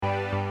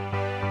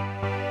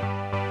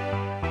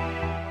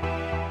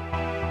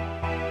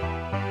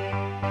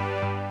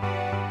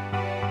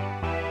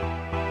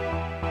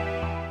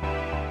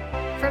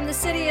the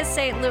city of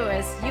St.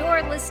 Louis,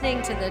 you're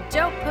listening to the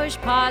Don't Push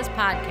Pause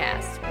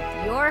podcast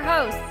with your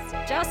hosts,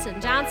 Justin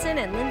Johnson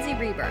and Lindsay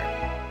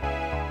Reber.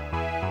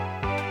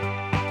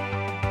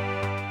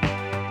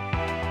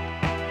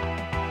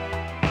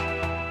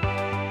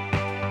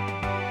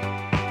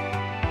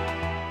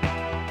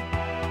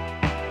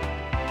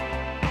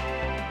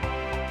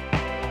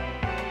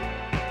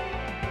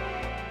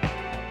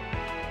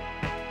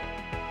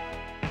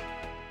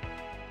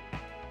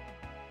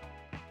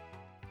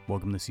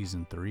 Welcome to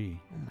season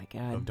 3 Oh my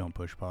God. of Don't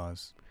Push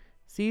Pause.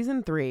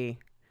 Season 3.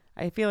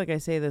 I feel like I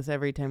say this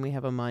every time we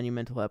have a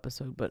monumental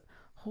episode, but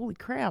holy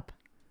crap.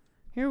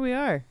 Here we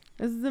are.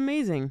 This is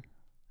amazing.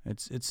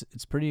 It's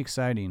pretty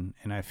exciting,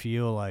 and I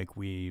feel like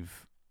we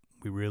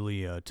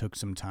really took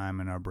some time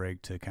in our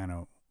break to kind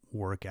of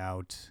work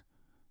out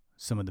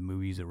some of the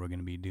movies that we're going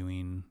to be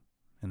doing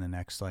in the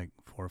next 4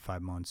 or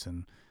 5 months,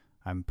 and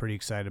I'm pretty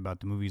excited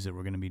about the movies that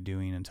we're going to be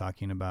doing and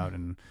talking about,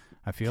 and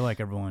I feel like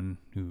everyone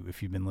who,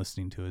 if you've been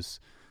listening to us,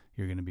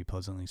 you're going to be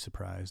pleasantly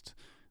surprised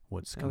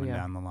what's coming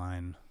down the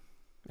line.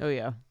 Oh,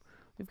 yeah.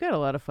 We've got a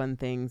lot of fun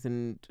things,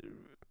 and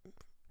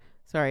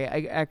sorry,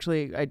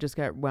 I just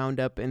got wound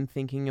up in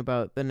thinking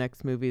about the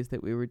next movies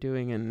that we were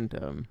doing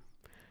and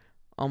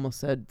almost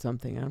said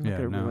something. I'm not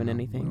going to ruin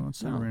anything. Well,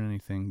 let's not ruin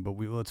anything, but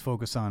let's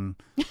focus on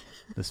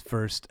this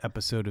first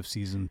episode of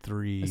season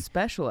 3. A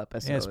special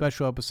episode. Yeah, a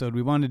special episode.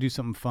 We wanted to do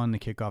something fun to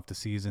kick off the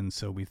season,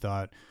 so we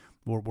thought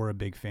we're a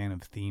big fan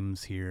of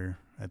themes here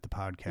at the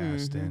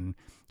podcast, and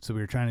so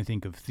we were trying to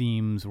think of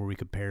themes where we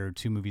could pair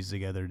 2 movies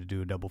together to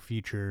do a double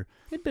feature.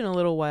 It'd been a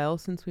little while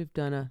since we've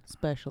done a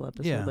special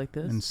episode like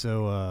this. And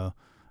so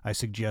I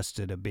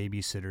suggested a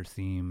babysitter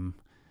theme,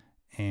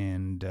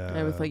 and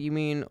I was like, you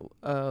mean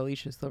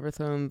Alicia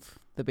Silverstone's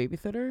The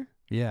Babysitter?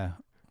 Yeah.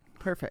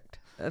 Perfect.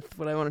 That's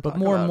what I want to talk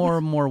about.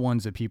 But more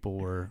ones that people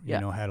were,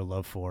 had a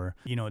love for.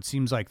 It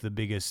seems like the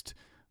biggest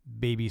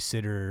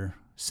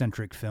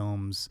babysitter-centric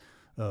films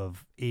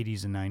of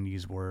 80s and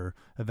 90s were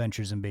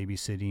Adventures in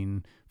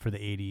Babysitting for the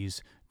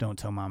 80s, Don't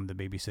Tell Mom the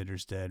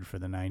Babysitter's Dead for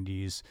the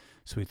 90s.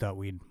 So we thought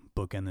we'd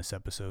bookend this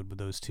episode with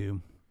those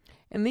 2.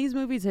 And these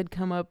movies had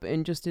come up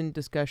in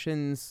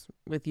discussions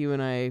with you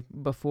and I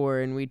before,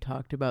 and we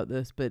talked about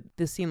this, but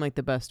this seemed like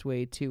the best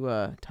way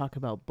to talk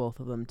about both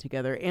of them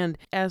together. And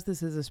as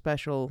this is a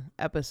special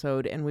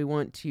episode and we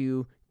want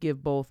to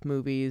give both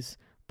movies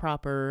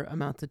proper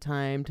amounts of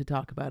time to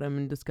talk about them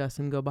and discuss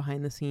them, go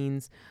behind the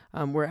scenes,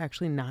 we're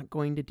actually not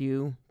going to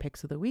do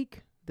picks of the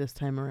week this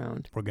time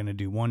around. We're going to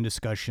do one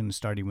discussion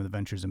starting with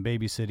Adventures in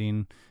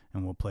Babysitting,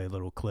 and we'll play a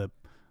little clip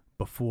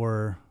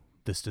before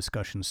this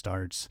discussion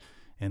starts.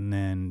 And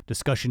then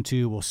discussion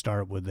 2 will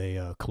start with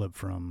a clip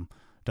from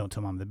Don't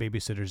Tell Mom the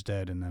Babysitter's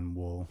Dead, and then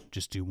we'll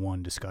just do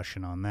one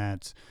discussion on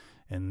that.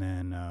 And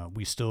then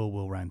we still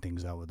will round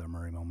things out with our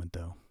Murray moment,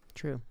 though.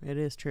 True. It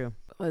is true.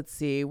 Let's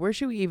see. Where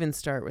should we even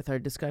start with our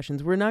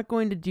discussions? We're not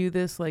going to do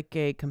this like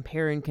a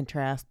compare and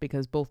contrast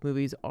because both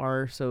movies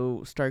are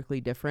so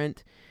starkly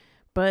different.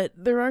 But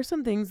there are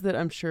some things that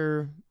I'm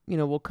sure,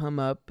 will come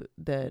up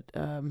that,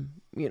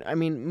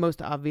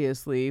 most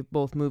obviously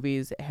both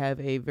movies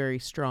have a very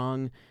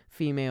strong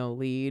female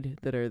lead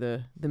that are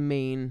the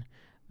main,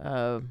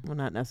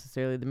 not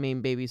necessarily the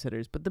main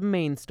babysitters, but the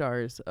main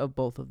stars of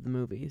both of the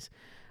movies.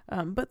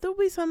 But there'll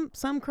be some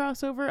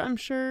crossover, I'm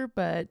sure,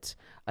 but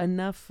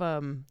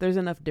there's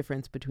enough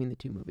difference between the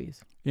 2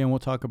 movies. Yeah, and we'll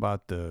talk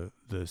about the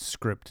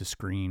script to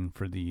screen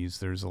for these.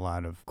 There's a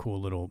lot of cool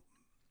little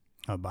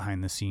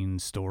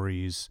behind-the-scenes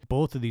stories.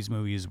 Both of these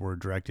movies were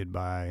directed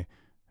by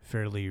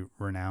fairly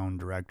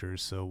renowned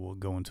directors, so we'll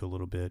go into a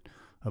little bit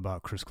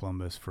about Chris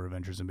Columbus for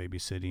Adventures in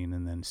Babysitting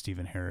and then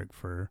Stephen Herek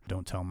for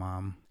Don't Tell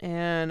Mom.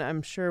 And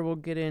I'm sure we'll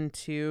get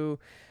into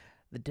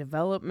the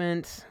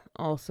development,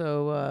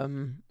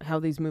 also how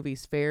these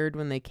movies fared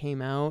when they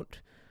came out,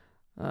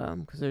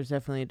 because there's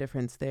definitely a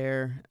difference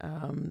there.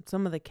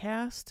 Some of the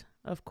cast,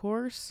 of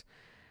course,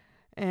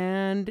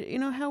 and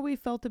how we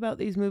felt about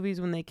these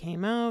movies when they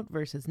came out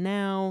versus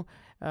now,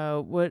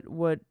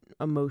 what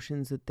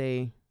emotions that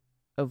they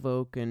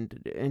evoke,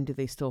 and do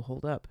they still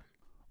hold up?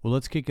 Well,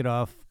 let's kick it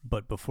off,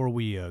 but before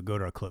we go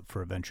to our clip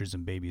for Adventures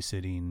in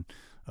Babysitting,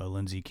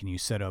 Lindsay, can you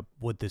set up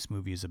what this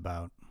movie is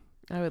about?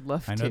 I would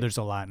love to. I know there's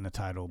a lot in the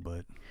title,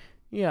 but...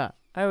 Yeah,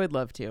 I would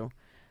love to.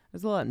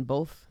 There's a lot in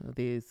both of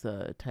these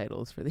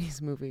titles for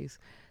these movies.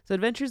 So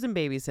Adventures in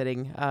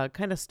Babysitting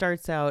kind of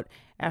starts out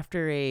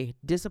after a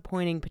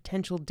disappointing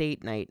potential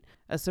date night.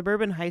 A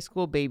suburban high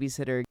school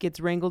babysitter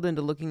gets wrangled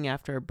into looking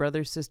after a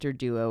brother-sister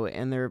duo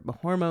and their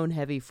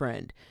hormone-heavy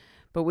friend.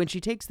 But when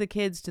she takes the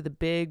kids to the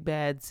big,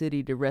 bad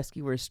city to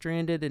rescue her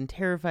stranded and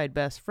terrified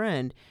best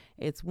friend,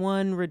 it's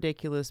one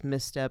ridiculous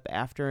misstep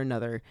after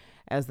another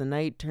as the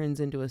night turns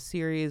into a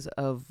series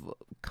of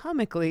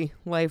comically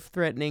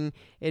life-threatening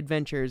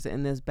adventures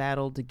in this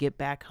battle to get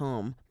back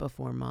home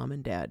before Mom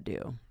and Dad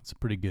do. It's a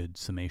pretty good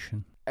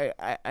summation.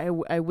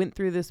 I went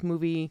through this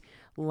movie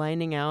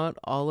lining out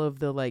all of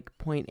the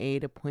point A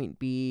to point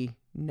B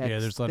next. Yeah,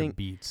 there's a lot of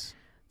beats.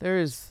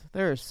 There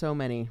are so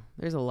many.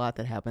 There's a lot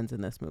that happens in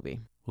this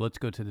movie. Well, let's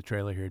go to the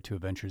trailer here to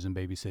Adventures in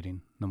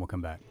Babysitting, then we'll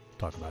come back,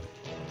 talk about it.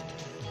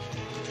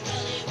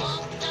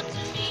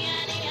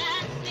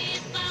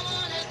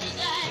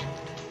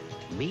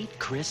 Meet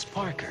Chris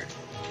Parker.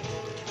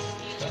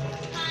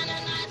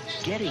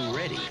 Getting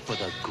ready for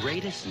the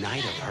greatest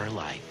night of her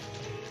life.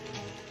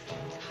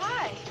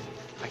 Hi.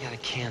 I gotta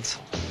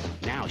cancel.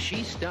 Now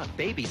she's stuck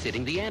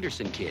babysitting the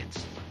Anderson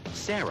kids.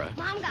 Sarah,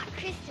 Mom got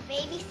Chris to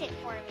babysit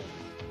for me.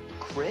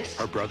 Chris?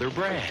 her brother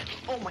Brad,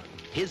 Oh my...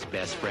 his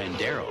best friend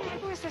Daryl,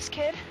 Who is this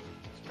kid?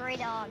 Stray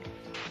dog.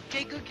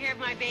 Take good care of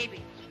my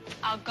baby.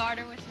 I'll guard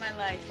her with my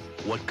life.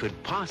 what could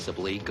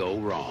possibly go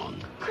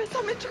wrong. Chris,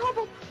 I'm in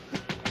trouble.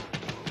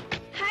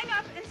 Hang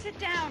up and sit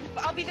down.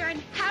 I'll be there in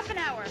half an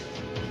hour.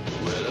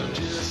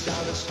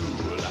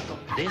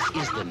 This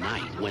is the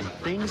night when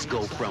things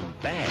go from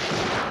bad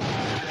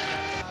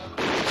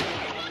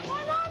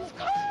My mom's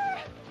car!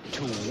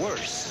 to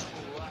worse.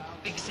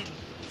 Big city.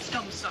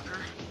 Scum sucker.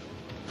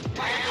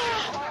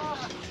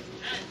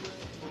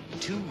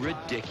 To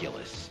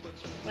ridiculous.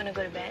 Wanna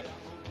go to bed?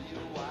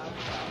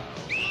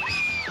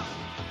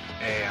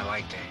 Hey, I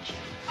like danger.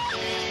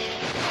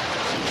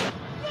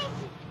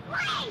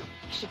 You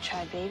should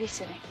try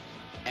babysitting.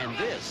 And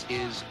this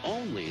is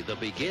only the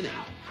beginning.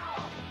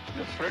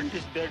 Your friend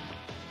is dead.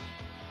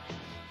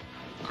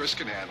 Chris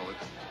can handle it.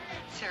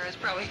 Sarah's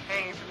probably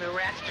hanging from the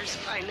rafters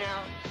by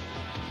now.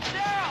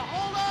 Sarah,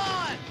 hold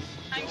on!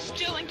 I'm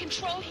still in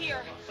control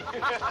here.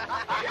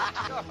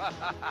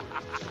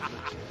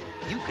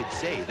 You could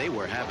say they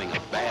were having a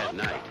bad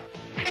night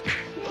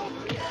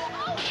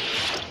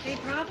Any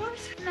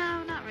problems?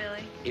 No, not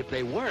really. if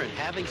they weren't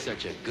having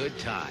such a good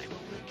time.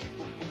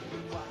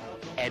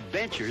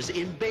 Adventures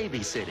in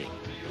Babysitting.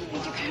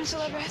 Think your parents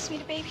will ever ask me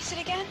to babysit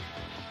again?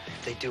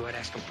 If they do, I'd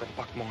ask them for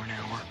 $1 more an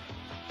hour.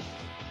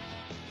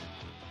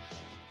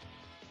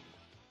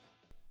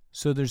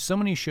 So there's so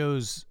many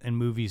shows and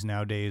movies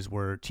nowadays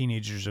where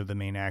teenagers are the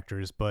main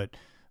actors, but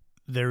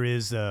there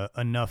is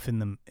enough in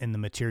the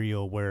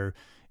material where,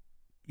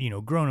 you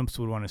know, grown-ups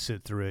would want to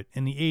sit through it.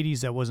 In the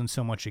 80s, that wasn't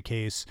so much a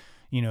case.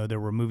 You know, there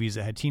were movies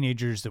that had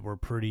teenagers that were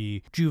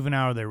pretty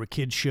juvenile. There were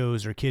kids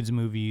shows or kids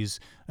movies,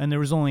 and there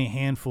was only a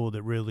handful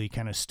that really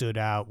kind of stood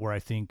out where I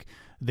think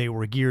they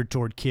were geared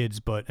toward kids,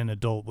 but an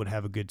adult would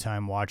have a good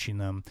time watching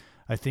them.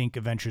 I think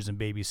Adventures in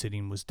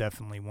Babysitting was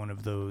definitely one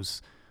of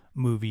those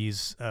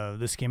movies.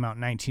 This came out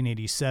in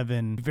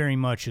 1987, very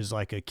much is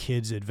like a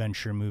kid's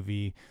adventure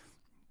movie,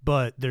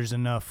 but there's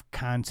enough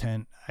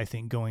content, I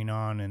think, going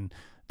on, and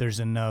there's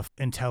enough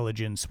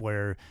intelligence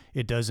where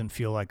it doesn't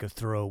feel like a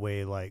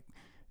throwaway, like,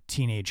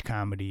 teenage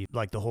comedy.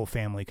 Like the whole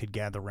family could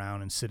gather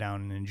around and sit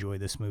down and enjoy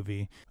this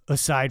movie.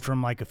 Aside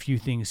from like a few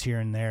things here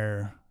and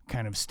there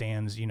kind of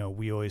stands, you know,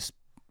 we always,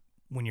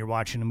 when you're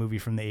watching a movie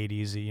from the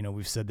 80s, you know,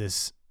 we've said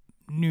this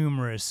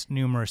numerous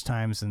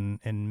times in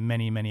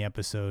many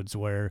episodes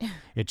where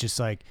it's just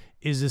like,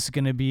 is this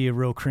going to be a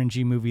real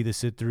cringy movie to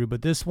sit through?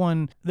 But this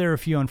one, there are a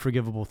few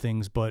unforgivable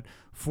things, but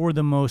for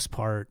the most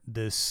part,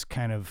 this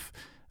kind of,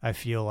 I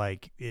feel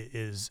like it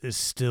is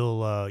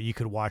still, you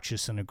could watch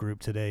this in a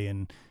group today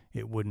and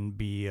it wouldn't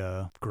be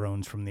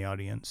groans from the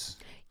audience.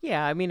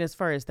 Yeah, I mean, as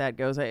far as that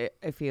goes, I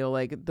feel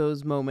like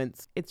those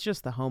moments, it's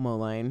just the homo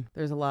line.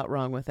 There's a lot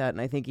wrong with that, and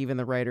I think even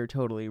the writer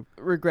totally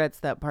regrets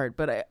that part.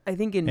 But I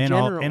think in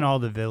general... all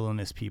the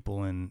villainous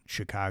people in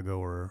Chicago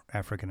are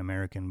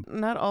African-American.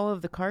 Not all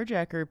of the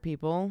carjacker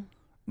people.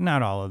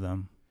 Not all of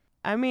them.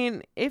 I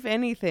mean, if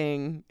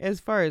anything, as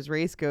far as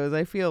race goes,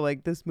 I feel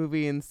like this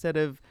movie, instead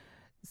of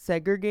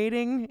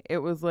segregating, it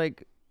was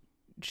like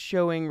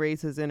showing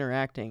races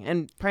interacting,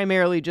 and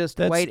primarily just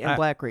white and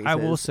black races. I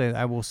will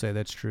say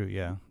that's true.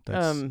 Yeah.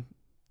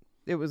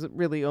 It was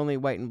really only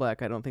white and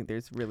black. I don't think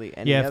there's really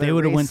any. Yeah, if they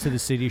would have race. went to the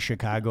city of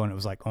Chicago and it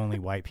was like only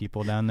white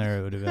people down there,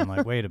 it would have been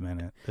like, wait a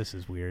minute, this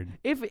is weird.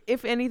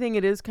 If anything,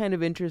 it is kind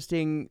of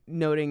interesting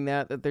noting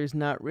that there's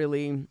not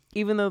really,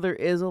 even though there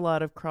is a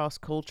lot of cross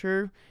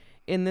culture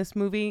in this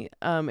movie,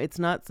 it's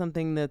not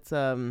something that's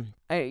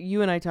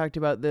you and I talked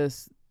about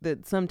this,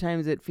 that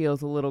sometimes it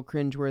feels a little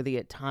cringeworthy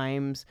at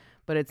times,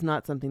 but it's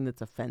not something that's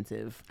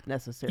offensive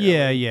necessarily.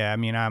 Yeah. I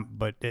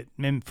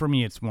mean, for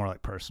me, it's more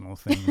like personal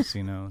things,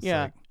 you know. It's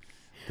Yeah. like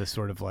the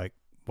sort of like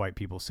white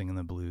people singing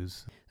the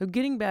blues. So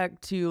getting back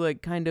to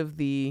like kind of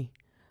the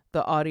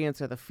audience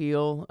or the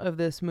feel of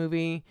this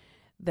movie,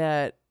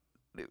 that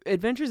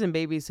Adventures in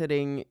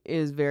Babysitting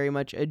is very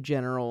much a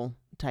general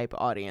type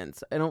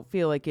audience. I don't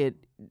feel like it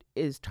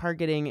is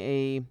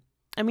targeting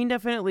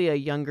definitely a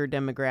younger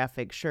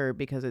demographic, sure,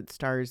 because it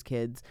stars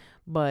kids,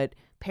 but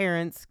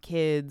parents,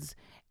 kids,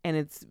 and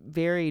it's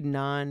very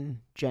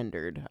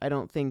non-gendered. I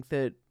don't think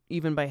that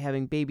even by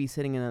having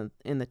babysitting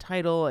in the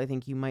title, I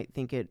think you might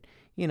think it,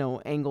 you know,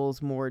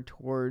 angles more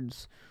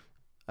towards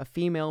a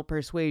female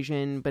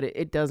persuasion, but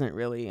it doesn't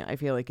really. I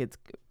feel like it's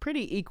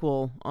pretty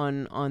equal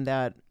on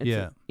that.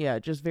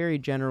 It's just very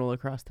general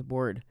across the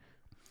board.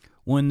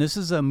 When this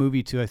is a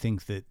movie too, I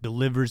think that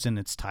delivers in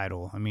its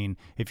title. I mean,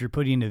 if you're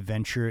putting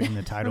adventure in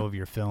the title of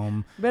your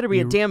film, Better be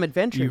a damn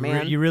adventure,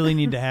 man. You really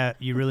need to have.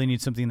 You really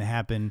need something to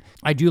happen.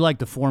 I do like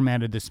the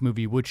format of this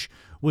movie, which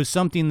was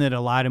something that a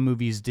lot of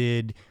movies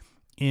did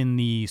in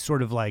the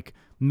sort of like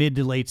mid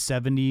to late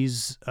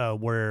 70s,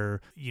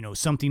 where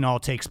something all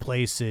takes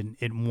place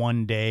in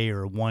one day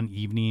or one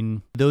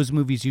evening. Those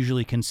movies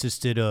usually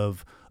consisted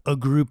of a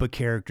group of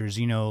characters,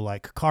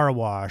 like Car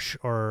Wash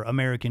or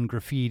American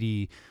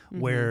Graffiti,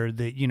 where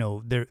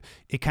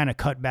it kind of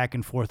cut back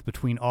and forth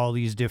between all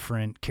these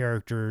different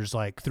characters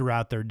like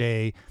throughout their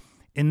day.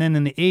 And then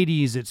in the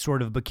 80s, it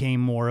sort of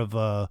became more of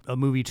a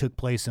movie took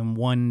place in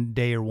one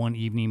day or one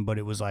evening, but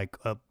it was like,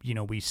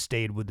 we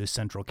stayed with the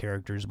central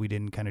characters. We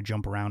didn't kind of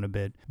jump around a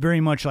bit.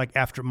 Very much like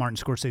after Martin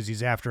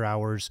Scorsese's After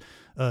Hours,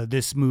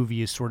 this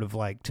movie is sort of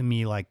like, to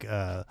me, like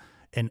a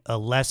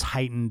less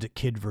heightened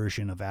kid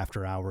version of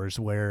After Hours,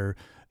 where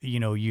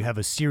you have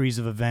a series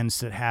of events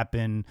that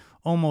happen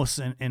almost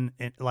in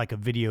like a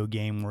video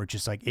game, where it's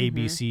just like A,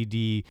 B, C,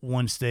 D.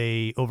 Once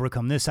they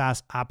overcome this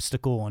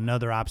obstacle,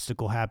 another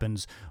obstacle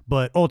happens.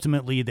 But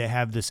ultimately, they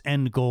have this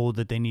end goal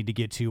that they need to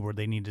get to, where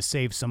they need to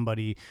save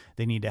somebody,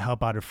 they need to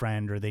help out a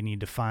friend, or they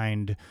need to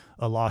find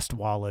a lost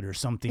wallet or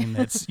something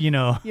that's,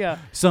 yeah.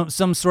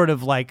 some sort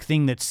of like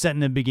thing that's set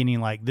in the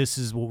beginning, like this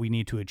is what we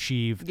need to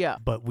achieve. Yeah.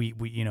 But we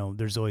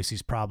there's always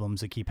these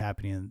problems that keep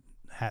happening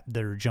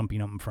that are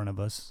jumping up in front of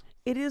us.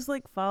 It is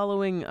like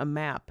following a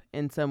map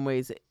in some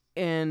ways,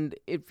 and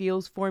it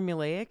feels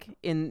formulaic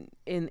in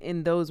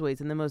those ways,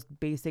 in the most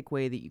basic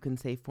way that you can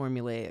say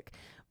formulaic.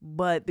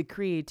 But the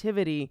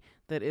creativity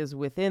that is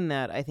within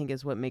that, I think,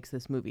 is what makes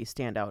this movie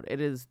stand out.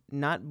 It is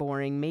not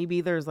boring.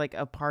 Maybe there's like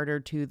a part or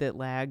two that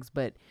lags,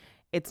 but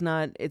it's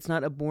not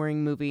a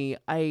boring movie.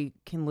 I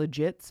can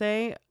legit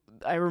say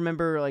I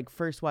remember like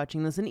first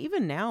watching this, and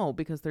even now,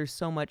 because there's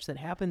so much that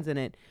happens in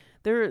it,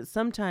 there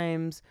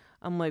sometimes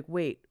I'm like,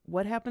 wait,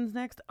 what happens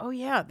next? Oh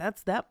yeah,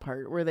 that's that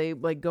part where they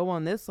like go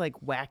on this like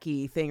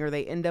wacky thing, or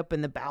they end up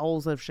in the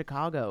bowels of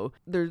Chicago.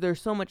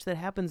 There's so much that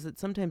happens that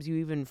sometimes you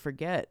even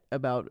forget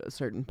about a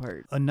certain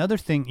part. Another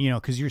thing,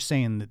 because you're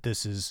saying that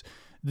this is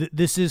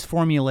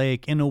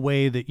formulaic in a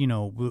way that,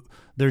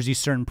 there's these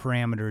certain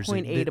parameters.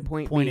 Point A to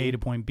point B. Point A to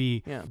point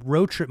B. Yeah.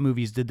 Road trip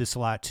movies did this a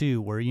lot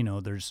too, where,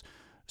 there's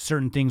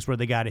certain things where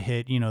they got to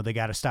hit, they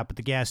got to stop at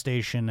the gas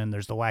station, and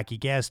there's the wacky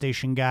gas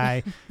station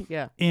guy.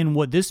 Yeah. And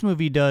what this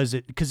movie does,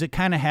 because it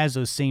kind of has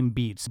those same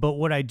beats. But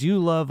what I do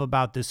love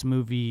about this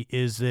movie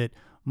is that,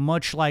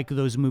 much like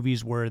those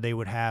movies where they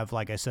would have,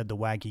 like I said, the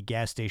wacky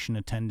gas station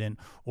attendant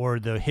or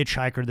the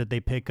hitchhiker that they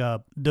pick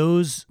up,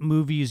 those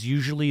movies,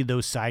 usually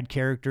those side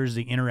characters,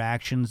 the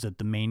interactions that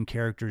the main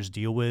characters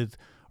deal with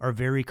are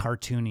very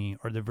cartoony,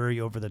 or they're very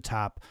over the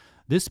top.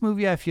 This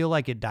movie, I feel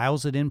like it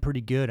dials it in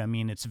pretty good. I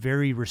mean, it's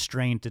very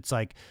restrained. It's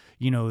like,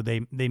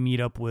 they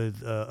meet up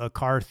with a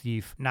car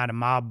thief, not a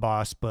mob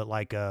boss, but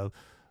like a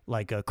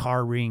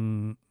car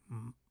ring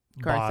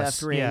Car boss.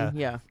 theft ring.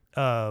 Yeah.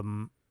 A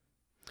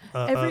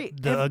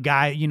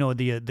guy,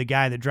 the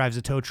guy that drives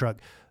a tow truck.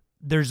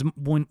 There's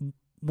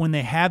when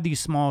they have these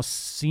small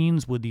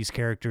scenes with these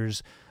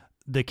characters,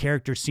 the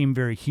characters seem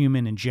very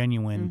human and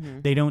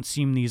genuine. They don't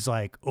seem these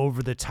like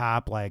over the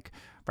top, like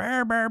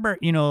burr, burr, burr,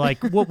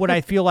 like what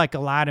I feel like a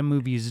lot of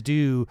movies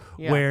do,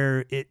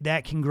 where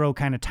that can grow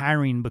kind of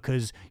tiring,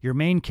 because your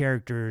main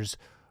characters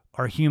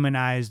are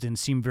humanized and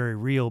seem very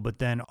real, but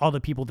then all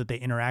the people that they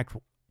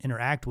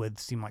interact with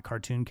seem like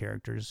cartoon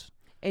characters.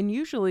 And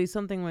usually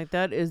something like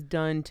that is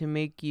done to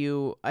make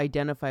you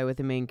identify with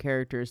the main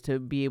characters, to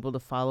be able to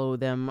follow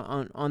them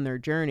on their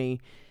journey.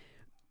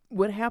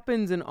 What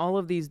happens in all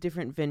of these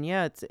different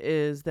vignettes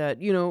is that,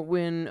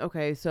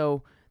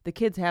 so the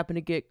kids happen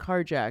to get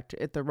carjacked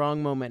at the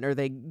wrong moment, or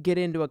they get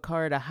into a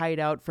car to hide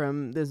out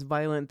from this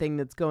violent thing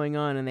that's going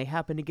on, and they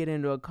happen to get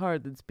into a car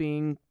that's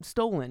being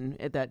stolen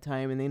at that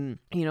time. And then,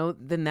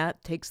 then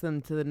that takes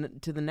them to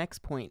the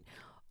next point.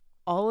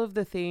 All of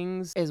the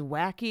things, as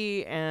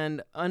wacky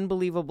and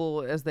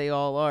unbelievable as they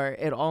all are,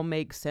 it all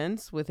makes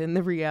sense within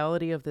the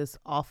reality of this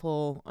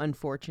awful,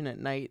 unfortunate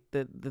night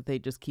that they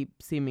just keep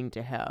seeming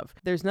to have.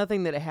 There's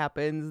nothing that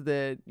happens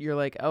that you're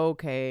like,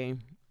 okay,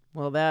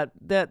 well,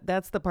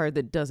 that's the part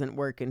that doesn't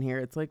work in here.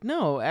 It's like,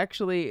 no,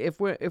 actually, if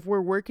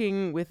we're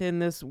working within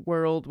this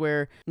world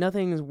where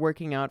nothing's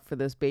working out for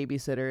this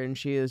babysitter, and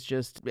she is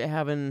just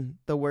having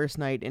the worst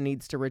night and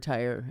needs to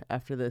retire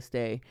after this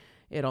day,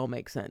 it all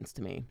makes sense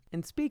to me.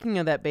 And speaking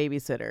of that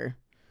babysitter,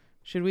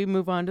 should we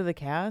move on to the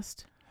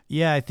cast?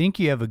 Yeah, I think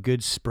you have a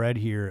good spread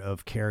here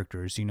of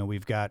characters.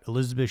 We've got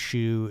Elizabeth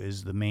Shue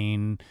is the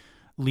main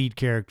lead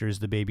character, is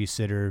the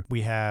babysitter.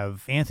 We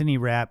have Anthony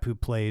Rapp, who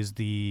plays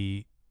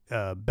the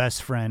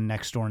best friend,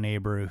 next door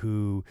neighbor,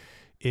 who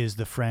is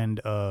the friend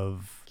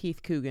of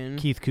Keith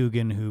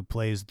Coogan, who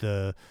plays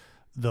the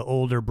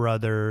older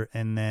brother,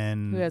 and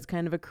then who has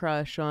kind of a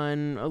crush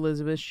on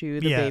Elizabeth Shue,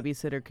 the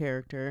babysitter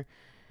character.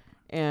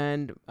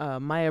 And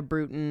Maya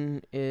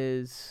Bruton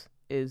is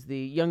the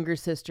younger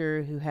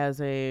sister who has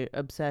a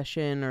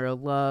obsession or a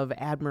love,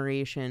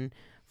 admiration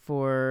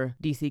for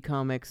DC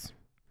Comics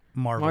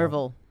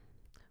Marvel.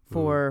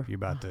 For You're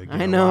about to get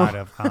I a know. lot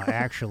of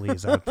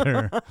actuallys out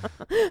there.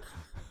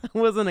 I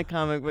wasn't a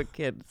comic book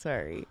kid.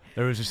 Sorry.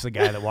 There was just a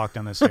guy that walked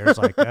down the stairs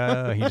like,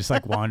 he just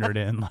like wandered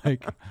in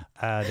like,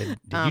 did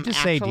you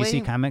just say actually,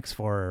 DC Comics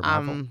for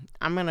Marvel?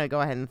 I'm gonna go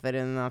ahead and fit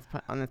in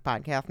on this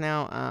podcast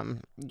now.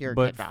 You're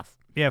But kicked off.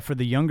 Yeah, for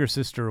the younger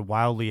sister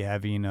wildly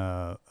having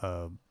a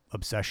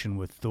obsession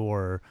with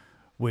Thor,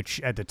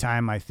 which at the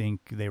time I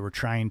think they were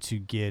trying to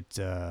get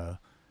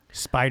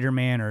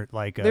Spider-Man or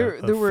like There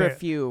were a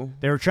few.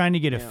 They were trying to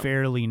get a Yeah.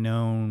 fairly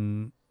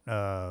known.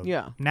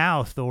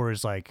 Now Thor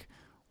is like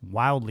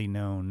wildly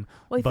known,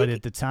 Well, but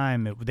at the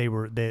time they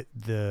were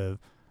the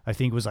I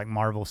think it was like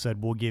Marvel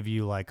said, we'll give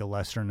you like a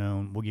lesser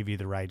known, we'll give you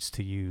the rights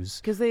to use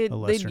Because they'd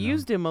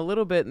used him a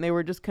little bit, and they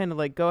were just kind of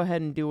like, go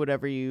ahead and do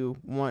whatever you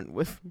want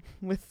with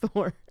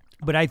Thor.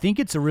 But I think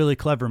it's a really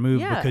clever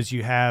move Yeah. because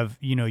you have,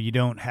 you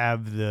don't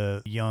have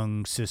the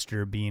young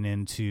sister being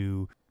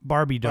into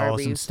Barbie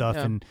dolls and Barbies, stuff,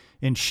 yeah.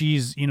 and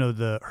she's,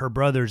 her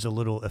brother's a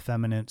little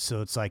effeminate,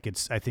 so it's like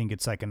I think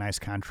it's like a nice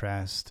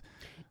contrast.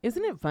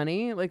 Isn't it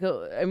funny? Like,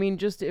 I mean,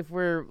 just if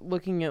we're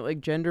looking at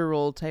like gender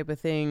role type of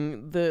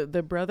thing,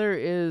 the brother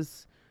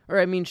is, or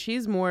I mean,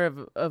 she's more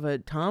of a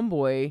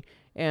tomboy,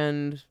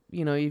 and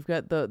you've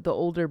got the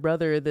older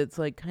brother that's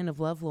like kind of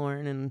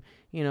lovelorn and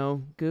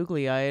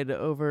googly eyed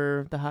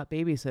over the hot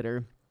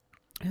babysitter,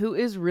 who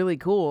is really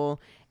cool.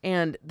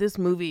 And this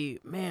movie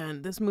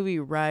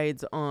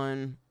rides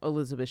on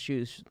Elizabeth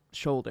Shue's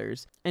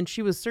shoulders, and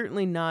she was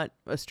certainly not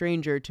a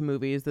stranger to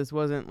movies. This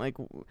wasn't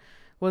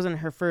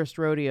her first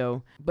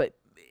rodeo, but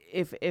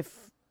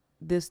if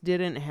this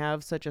didn't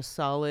have such a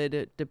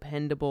solid,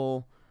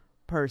 dependable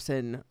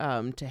person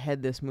to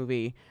head this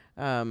movie,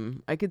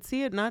 I could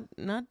see it not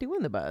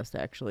doing the best,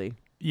 actually.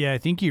 Yeah, I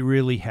think you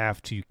really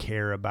have to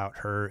care about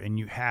her, and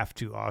you have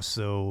to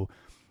also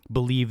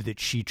believe that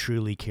she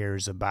truly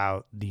cares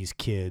about these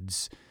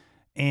kids.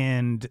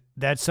 And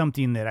that's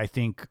something that I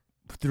think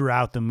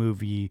throughout the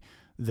movie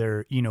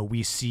there,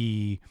 we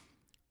see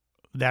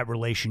that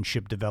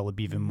relationship develop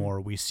even more.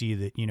 We see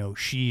that,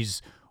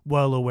 she's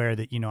well aware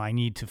that, I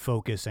need to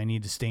focus, I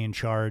need to stay in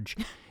charge.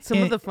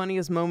 Some of the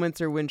funniest moments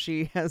are when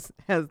she has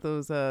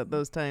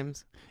those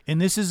times.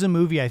 And this is a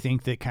movie I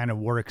think that kind of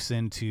works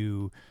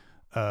into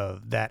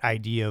that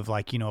idea of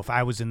like, if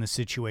I was in the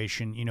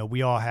situation,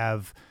 we all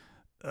have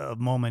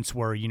moments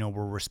where,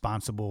 we're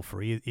responsible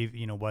for,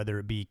 whether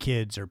it be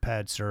kids or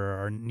pets or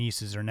our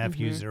nieces or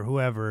nephews or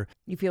whoever.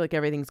 You feel like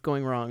everything's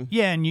going wrong.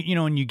 Yeah. And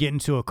and you get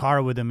into a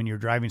car with them and you're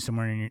driving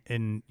somewhere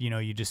and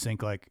you just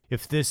think like,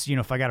 if this,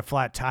 if I got a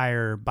flat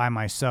tire by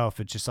myself,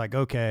 it's just like,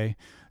 okay,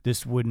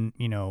 this wouldn't,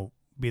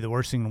 be the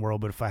worst thing in the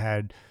world. But if I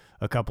had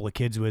a couple of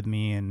kids with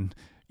me and,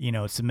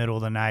 it's the middle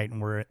of the night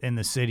and we're in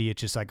the city,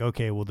 it's just like,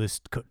 okay, well,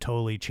 this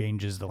totally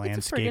changes the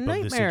landscape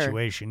of the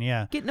situation.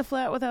 Yeah. Getting a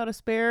flat without a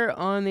spare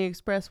on the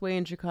expressway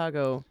in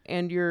Chicago,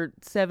 and you're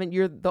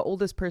the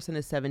oldest person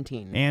is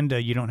 17. And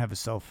you don't have a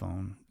cell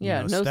phone.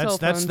 Yeah, so cell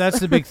phones. That's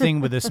the big thing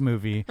with this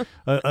movie.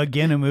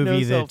 Again, a movie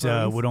No cell that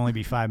phones. would only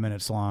be 5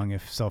 minutes long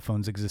if cell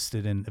phones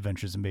existed in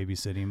Adventures in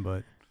Babysitting,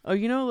 but... Oh, a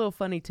little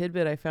funny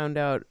tidbit I found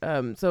out.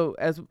 So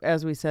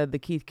as we said, the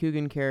Keith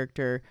Coogan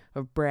character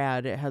of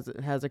Brad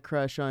has a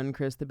crush on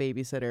Chris the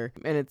babysitter,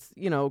 and it's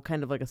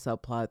kind of like a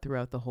subplot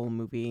throughout the whole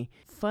movie.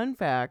 Fun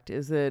fact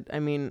is that, I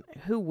mean,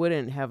 who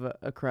wouldn't have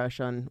a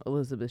crush on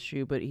Elizabeth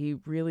Shue? But he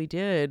really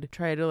did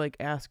try to like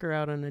ask her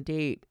out on a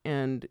date,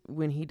 and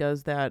when he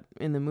does that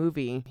in the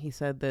movie, he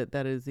said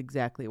that is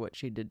exactly what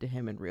she did to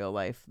him in real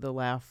life. The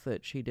laugh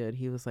that she did,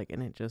 he was like,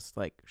 and it just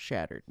like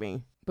shattered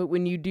me. But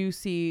when you do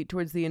see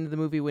towards the end of the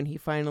movie, when he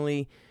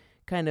finally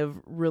kind of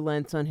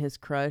relents on his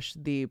crush,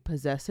 the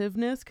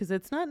possessiveness, because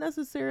it's not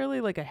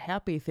necessarily like a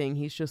happy thing.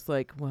 He's just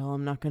like, well,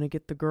 I'm not going to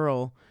get the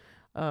girl.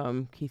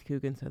 Keith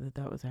Coogan said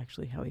that was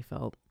actually how he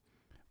felt.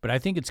 But I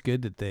think it's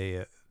good that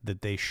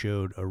they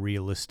showed a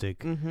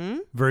realistic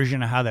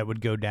version of how that would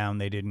go down.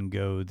 They didn't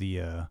go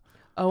the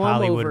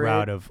Hollywood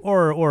route of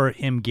or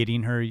him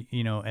getting her,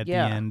 at the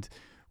end.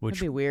 Which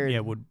would be weird.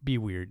 Yeah, would be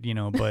weird,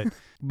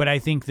 but I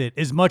think that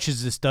as much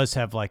as this does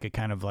have like a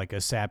kind of like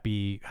a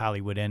sappy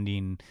Hollywood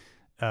ending,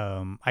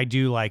 I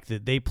do like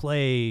that they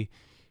play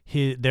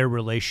their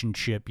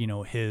relationship,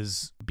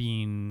 his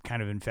being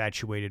kind of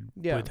infatuated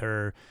with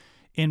her,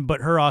 but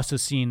her also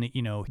seeing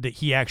that, that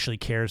he actually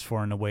cares for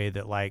her in a way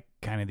that like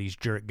kind of these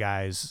jerk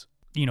guys,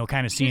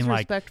 kind of seeing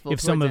like if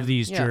some of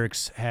these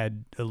jerks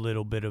had a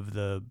little bit of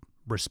the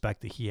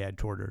respect that he had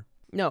toward her.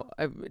 No,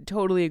 I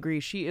totally agree.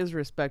 She is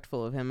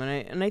respectful of him,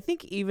 and I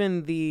think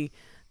even the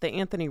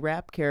Anthony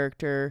Rapp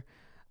character,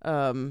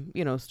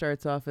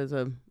 starts off as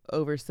a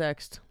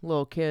oversexed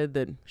little kid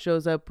that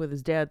shows up with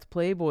his dad's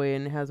Playboy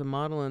and has a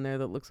model in there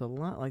that looks a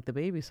lot like the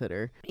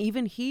babysitter.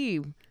 Even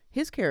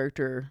his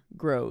character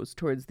grows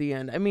towards the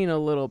end. I mean, a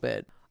little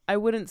bit. I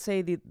wouldn't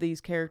say that these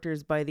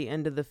characters by the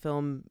end of the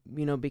film,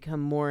 become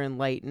more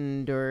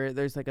enlightened or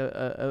there's like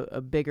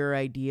a bigger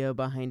idea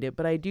behind it.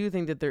 But I do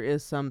think that there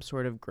is some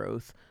sort of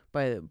growth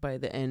by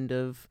the end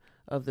of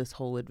this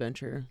whole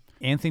adventure.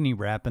 Anthony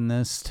Rapp in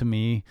this, to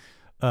me,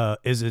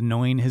 as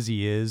annoying as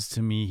he is,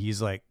 to me,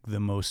 he's like the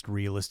most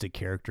realistic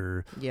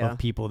character of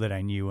people that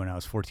I knew when I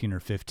was 14 or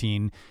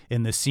 15.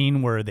 In the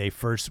scene where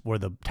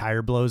the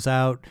tire blows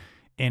out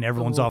and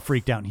everyone's all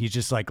freaked out and he's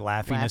just like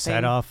laughing his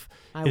head off.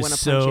 I want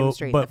to punch him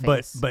straight in the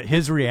face. But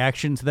his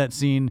reaction to that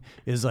scene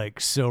is like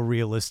so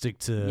realistic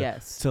to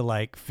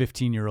like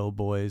 15-year-old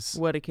boys.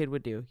 What a kid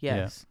would do.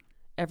 Yes.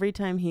 Yeah. Every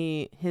time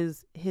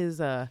his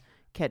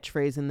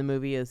catchphrase in the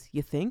movie is,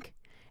 "You think?"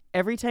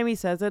 Every time he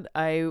says it,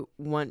 I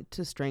want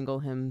to strangle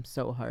him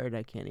so hard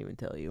I can't even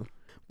tell you.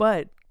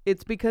 But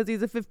it's because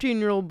he's a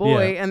 15-year-old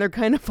boy and they're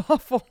kind of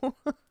awful.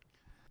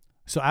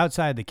 So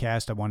outside the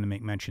cast, I wanted to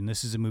make mention,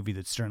 this is a movie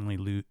that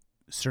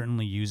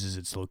certainly uses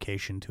its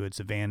location to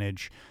its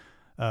advantage.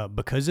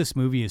 Because this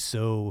movie is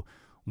so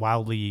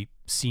wildly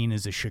seen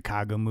as a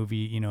Chicago movie,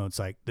 you know, it's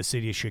like the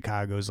city of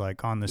Chicago is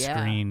like on the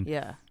screen.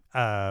 Yeah.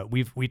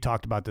 We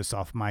talked about this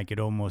off mic. It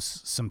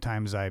almost,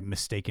 sometimes I've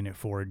mistaken it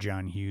for a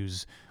John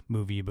Hughes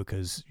movie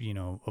because, you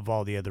know, of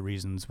all the other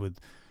reasons with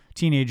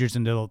teenagers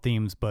and adult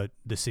themes, but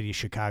the city of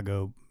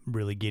Chicago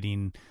really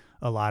getting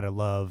a lot of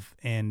love.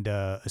 And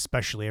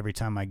especially every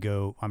time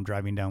I'm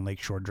driving down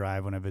Lakeshore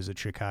Drive when I visit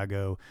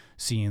Chicago,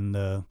 seeing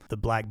the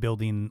black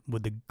building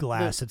with the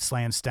glass that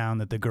slants down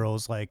that the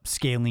girl's like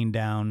scaling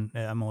down.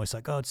 I'm always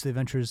like, oh, it's the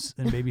Adventures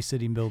in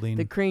Babysitting building.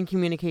 The Crane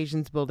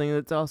Communications building.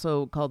 That's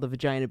also called the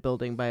Vagina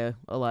building by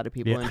a lot of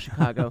people in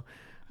Chicago.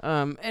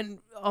 And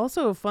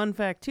also a fun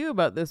fact too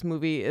about this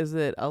movie is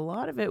that a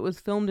lot of it was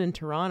filmed in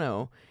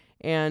Toronto,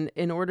 and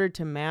in order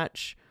to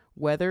match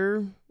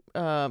weather,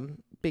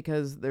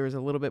 because there was a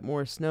little bit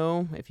more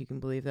snow, if you can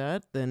believe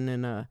that, than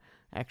in I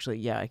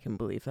can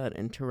believe that,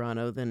 in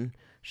Toronto than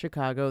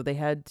Chicago. They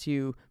had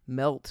to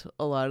melt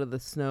a lot of the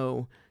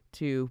snow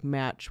to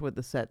match what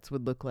the sets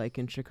would look like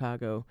in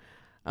Chicago.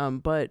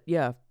 But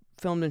yeah,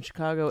 filmed in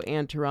Chicago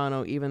and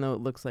Toronto, even though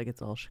it looks like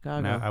it's all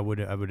Chicago. No, I would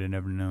have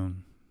never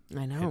known.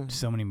 I know.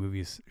 So many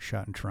movies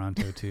shot in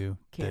Toronto too.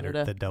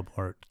 Canada.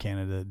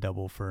 Canada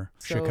double for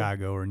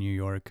Chicago or New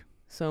York.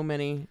 So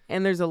many.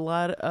 And there's a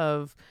lot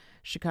of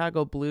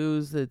Chicago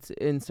blues that's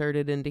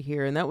inserted into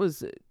here, and that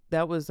was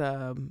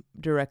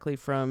directly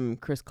from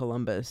Chris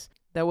Columbus.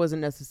 That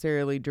wasn't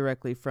necessarily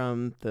directly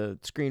from the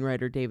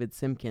screenwriter David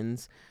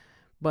Simpkins,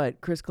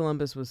 but Chris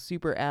Columbus was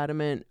super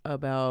adamant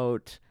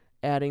about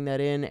adding that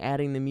in,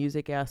 adding the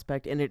music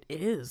aspect, and it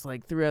is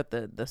like throughout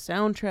the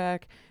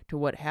soundtrack to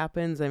what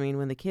happens. I mean,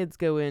 when the kids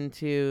go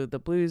into the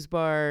blues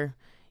bar,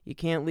 you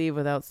can't leave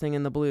without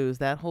singing the blues.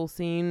 That whole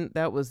scene,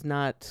 that was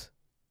not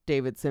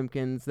David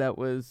Simpkins. That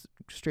was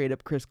straight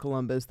up Chris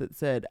Columbus that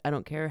said, I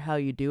don't care how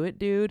you do it,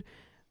 dude,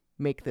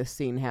 make this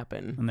scene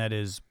happen. And that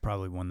is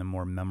probably one of the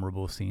more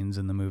memorable scenes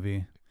in the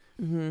movie.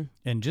 Mm-hmm.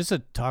 And just to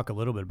talk a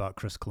little bit about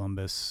Chris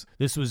Columbus,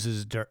 this was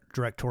his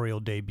directorial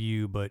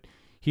debut, but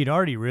he'd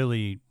already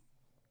really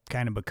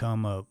kind of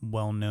become a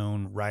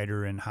well-known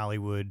writer in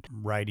Hollywood,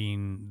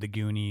 writing The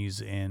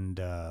Goonies and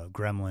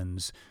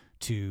Gremlins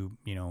to,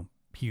 you know,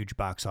 huge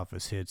box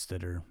office hits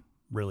that are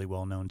really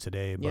well-known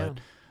today. But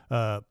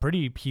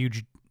pretty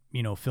huge,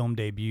 you know, film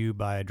debut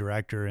by a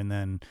director. And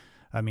then,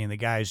 I mean, the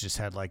guy's just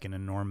had like an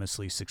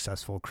enormously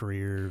successful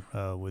career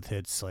with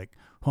hits like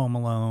Home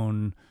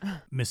Alone,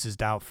 Mrs.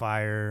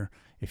 Doubtfire,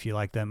 if you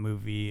like that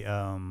movie,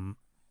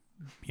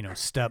 you know,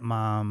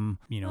 Stepmom,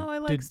 you know. Oh, I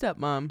like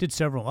Stepmom. Did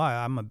several.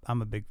 I'm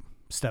a big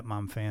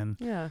Stepmom fan.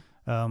 Yeah.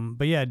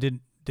 But yeah,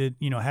 did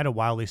you know, had a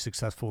wildly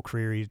successful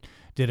career. He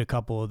did a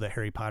couple of the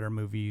Harry Potter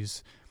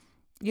movies.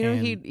 You know,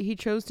 he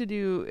chose to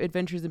do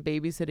Adventures in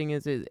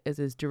Babysitting as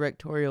his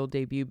directorial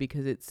debut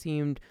because it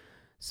seemed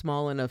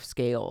small enough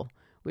scale,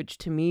 which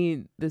to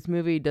me, this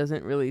movie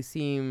doesn't really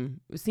seems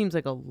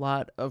like a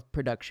lot of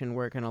production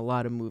work and a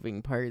lot of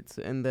moving parts,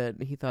 and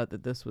that he thought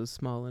that this was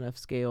small enough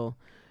scale.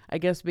 I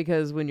guess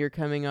because when you're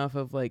coming off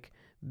of like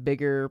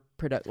bigger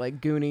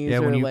like Goonies,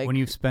 or when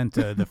you've spent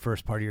the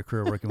first part of your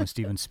career working with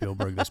Steven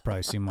Spielberg, this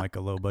probably seemed like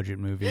a low budget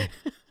movie.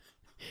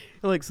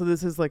 Like, so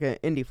this is like an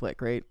indie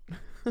flick, right?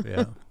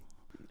 Yeah.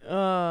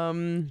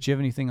 Do you have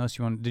anything else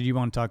did you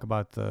want to talk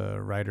about the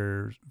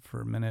writer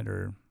for a minute,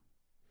 or?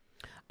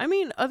 I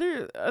mean,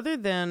 other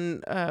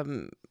than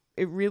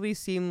it really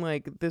seemed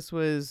like this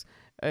was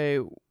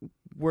a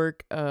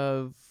work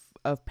of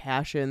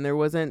passion. It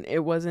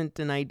wasn't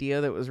an idea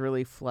that was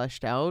really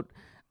fleshed out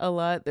a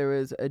lot. There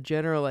was a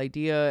general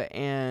idea,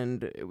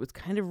 and it was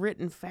kind of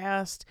written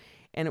fast,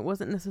 and it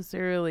wasn't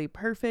necessarily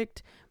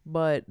perfect,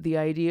 but the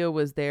idea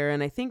was there,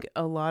 and I think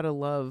a lot of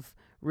love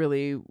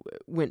really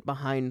went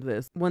behind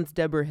this. Once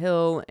Deborah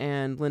Hill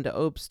and Linda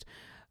Obst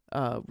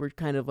were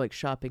kind of like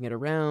shopping it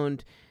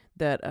around,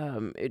 that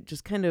it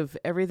just kind of,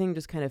 everything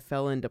just kind of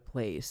fell into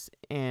place.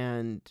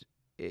 And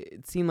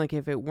it seemed like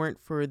if it weren't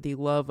for the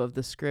love of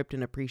the script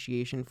and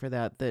appreciation for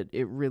that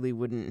it really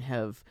wouldn't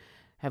have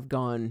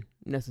gone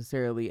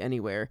necessarily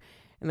anywhere.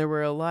 And there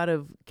were a lot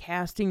of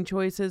casting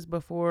choices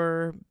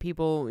before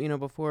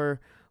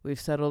we've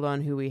settled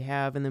on who we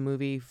have in the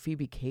movie.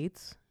 Phoebe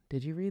Cates.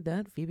 Did you read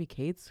that? Phoebe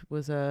Cates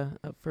was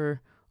up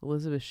for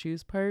Elizabeth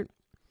Shue's part.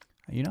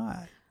 You know,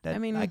 I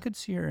mean, I could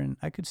see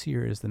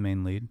her as the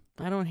main lead.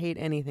 I don't hate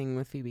anything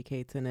with Phoebe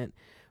Cates in it,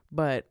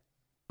 but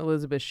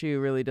Elizabeth Shue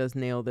really does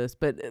nail this.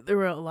 But there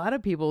were a lot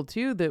of people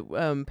too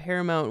that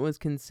Paramount was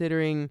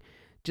considering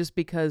just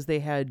because they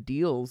had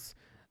deals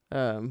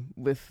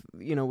with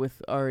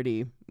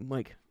already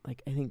like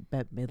I think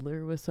Bette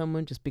Midler was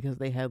someone, just because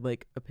they had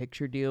like a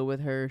picture deal with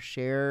her.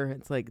 Cher,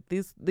 it's like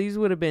these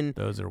would have been,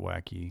 those are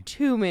wacky,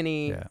 too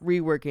many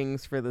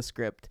reworkings for the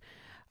script.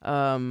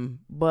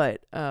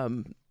 But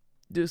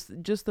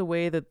just the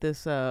way that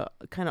this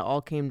kind of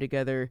all came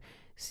together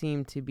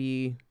seemed to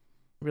be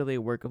really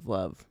a work of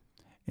love.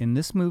 In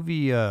this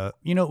movie, it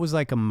was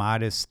like a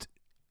modest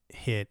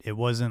hit. It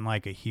wasn't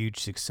like a huge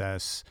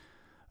success.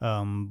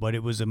 But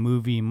it was a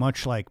movie,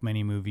 much like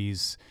many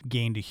movies,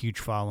 gained a huge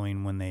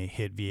following when they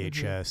hit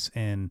VHS.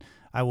 And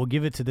I will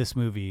give it to this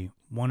movie.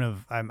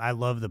 I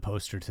love the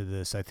poster to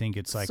this. I think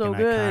it's like so an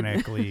good.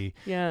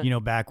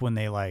 iconically, back when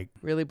they like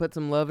really put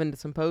some love into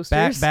some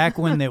posters. Back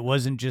when it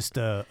wasn't just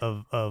a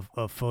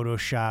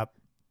Photoshop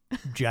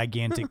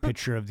gigantic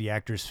picture of the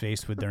actor's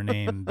face with their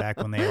name. Back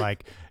when they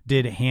like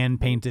did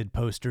hand painted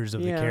posters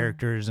of the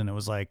characters, and it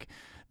was like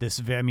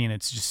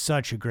it's just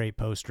such a great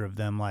poster of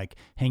them like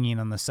hanging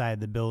on the side of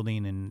the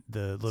building, and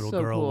the little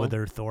girl with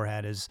her Thor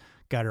hat has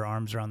got her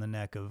arms around the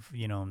neck of,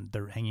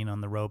 they're hanging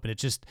on the rope.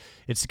 And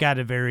it's got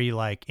a very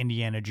like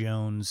Indiana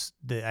Jones,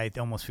 that I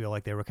almost feel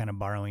like they were kind of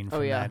borrowing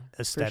from that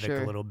aesthetic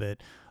a little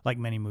bit, like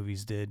many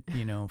movies did,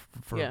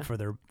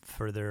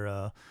 for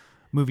their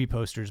movie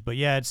posters. But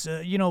yeah,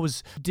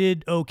 it's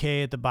did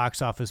okay at the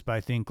box office, but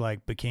I think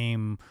like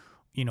became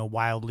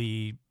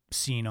wildly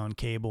seen on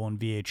cable and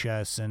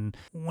VHS. And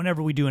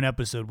whenever we do an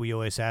episode, we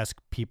always ask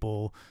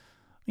people,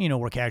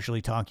 we're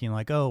casually talking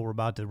like, oh, we're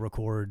about to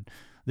record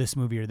this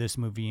movie or this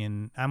movie,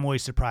 and I'm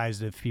always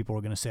surprised if people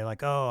are going to say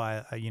like, oh,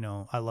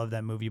 I love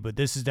that movie. But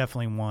this is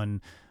definitely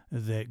one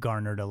that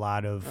garnered a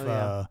lot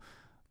of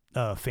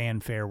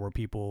fanfare, where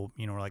people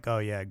were like, oh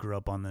yeah, I grew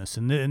up on this.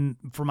 And then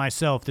for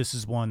myself, this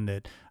is one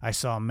that I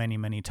saw many,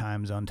 many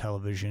times on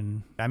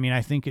television. I mean,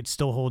 I think it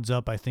still holds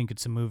up. I think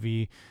it's a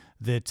movie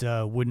that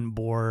wouldn't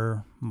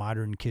bore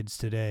modern kids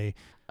today.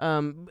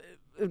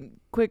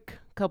 Quick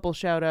couple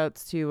shout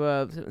outs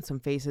to some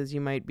faces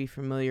you might be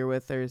familiar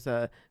with. There's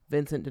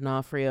Vincent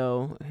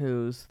D'Onofrio,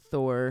 who's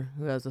Thor,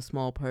 who has a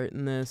small part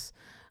in this.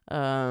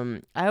 I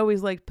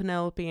always liked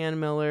Penelope Ann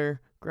Miller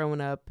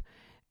growing up.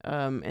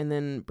 And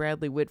then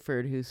Bradley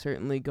Whitford, who's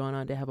certainly gone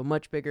on to have a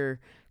much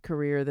bigger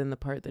career than the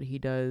part that he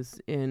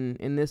does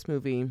in this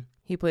movie.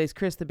 He plays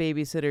Chris, the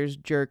babysitter's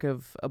jerk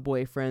of a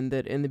boyfriend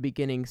that in the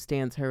beginning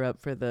stands her up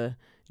for the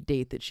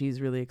date that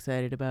she's really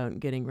excited about and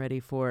getting ready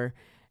for.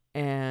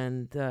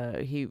 And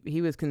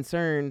he was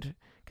concerned,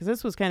 because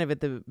this was kind of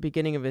at the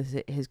beginning of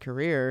his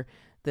career,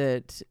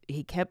 that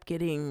he kept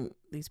getting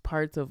these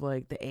parts of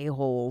like the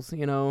a-holes,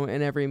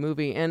 in every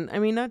movie. And I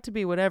mean, not to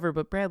be whatever,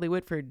 but Bradley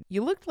Whitford,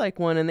 you looked like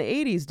one in the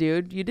 80s,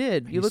 dude. You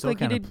did. You look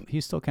like you did.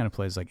 He still kind of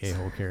plays like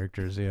a-hole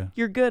characters, yeah.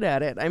 You're good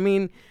at it. I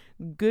mean,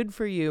 good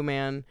for you,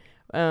 man.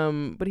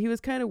 But he was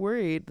kind of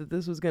worried that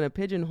this was going to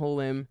pigeonhole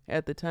him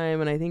at the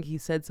time. And I think he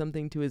said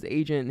something to his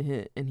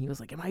agent, and he was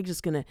like, am I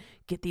just going to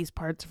get these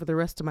parts for the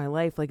rest of my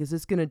life? Like, is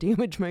this going to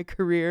damage my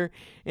career?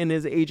 And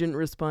his agent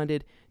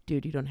responded,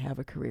 dude, you don't have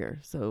a career,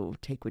 so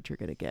take what you're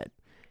going to get.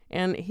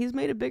 And he's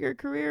made a bigger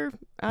career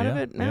out of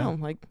it now.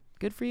 Like,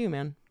 good for you,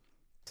 man.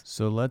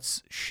 So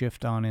let's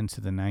shift on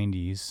into the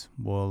 90s.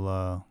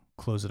 We'll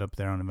close it up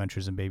there on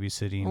Adventures in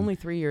Babysitting. Only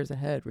 3 years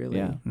ahead, really.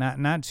 Yeah,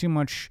 not too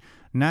much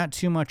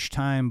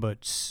time,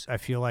 but I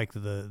feel like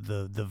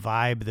the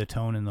vibe, the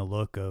tone, and the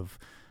look of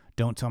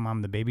Don't Tell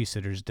Mom the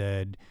Babysitter's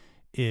Dead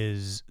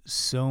is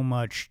so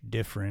much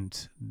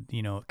different.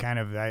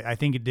 I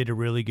think it did a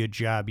really good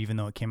job, even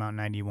though it came out in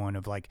 91,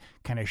 of like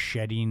kind of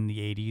shedding the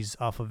 80s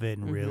off of it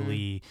and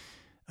really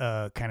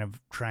kind of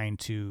trying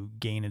to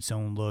gain its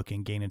own look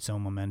and gain its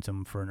own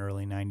momentum for an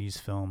early 90s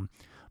film.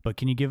 But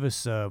can you give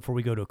us, before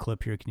we go to a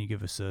clip here, can you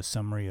give us a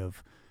summary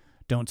of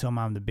Don't Tell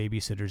Mom the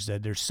Babysitter's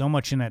Dead? There's so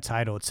much in that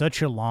title. It's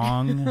such a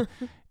long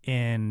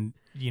and,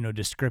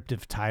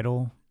 descriptive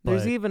title.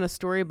 There's even a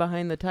story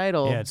behind the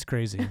title. Yeah, it's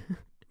crazy.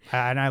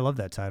 And I love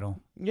that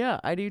title. Yeah,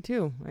 I do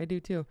too.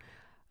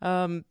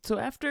 So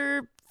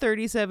after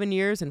 37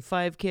 years and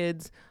 5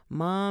 kids,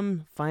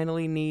 Mom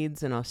finally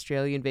needs an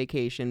Australian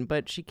vacation,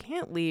 but she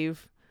can't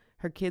leave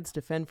her kids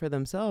to fend for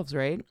themselves,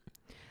 right?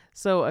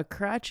 So a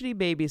crotchety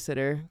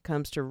babysitter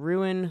comes to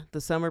ruin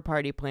the summer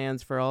party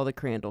plans for all the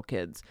Crandall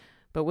kids.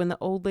 But when the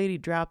old lady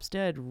drops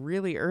dead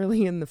really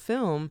early in the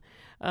film,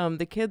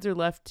 the kids are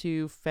left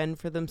to fend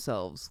for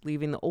themselves,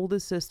 leaving the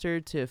oldest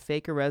sister to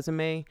fake a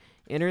resume,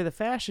 enter the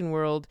fashion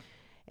world,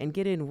 and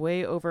get in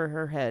way over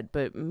her head.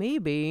 But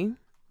maybe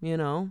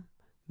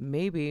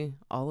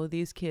all of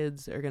these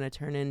kids are going to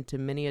turn into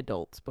mini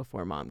adults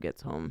before Mom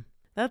gets home.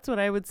 That's what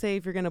I would say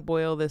if you're going to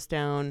boil this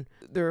down.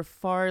 There are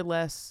far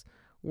less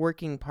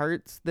working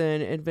parts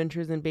than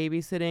Adventures in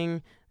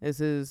Babysitting. This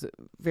is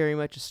very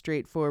much a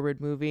straightforward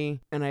movie,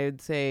 and I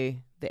would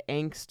say the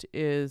angst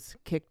is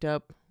kicked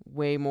up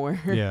way more,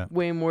 Yeah.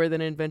 way more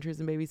than Adventures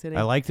in Babysitting.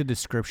 I like the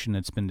description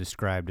that's been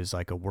described as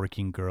like a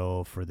working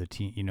girl for the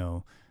teen,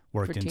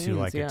 worked For into teens,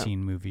 like yeah. a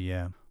teen movie.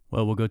 Yeah.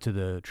 Well, we'll go to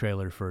the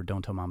trailer for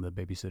Don't Tell Mom the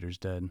Babysitter's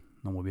Dead,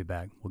 and we'll be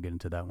back. We'll get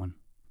into that one.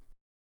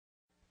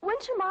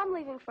 When's your mom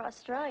leaving for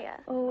Australia?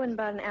 Oh, in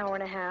about an hour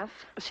and a half.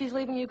 She's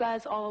leaving you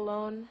guys all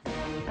alone?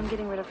 I'm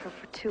getting rid of her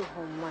for 2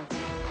 whole months.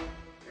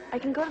 I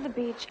can go to the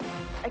beach.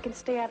 I can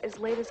stay out as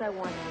late as I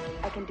want.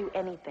 I can do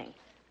anything.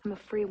 I'm a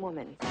free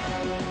woman.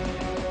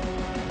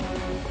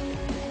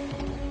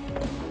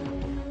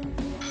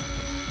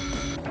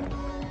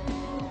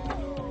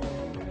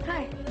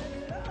 Hi.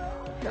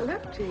 Hello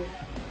to you.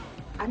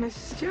 I'm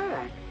Mrs.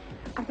 Jurak.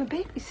 I'm a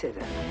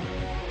babysitter.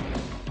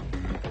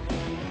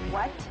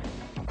 What?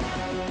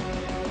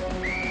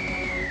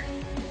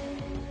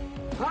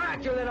 All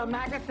right, you little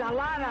maggots, now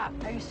line up.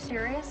 Are you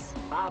serious?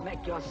 I'll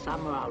make your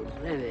summer a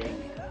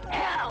living.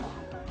 Ow!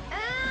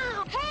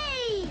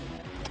 Hey!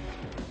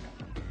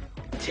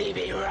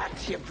 TV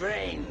rots your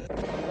brain.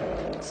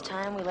 It's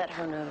time we let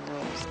her know the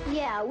rules.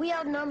 Yeah, we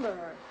outnumber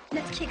her.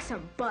 Let's kick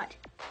some butt.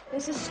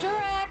 Mrs.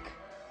 Sturak!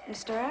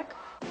 Miss Sturak?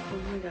 Oh,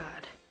 my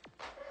God.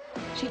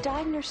 She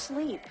died in her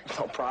sleep.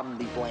 They'll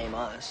probably blame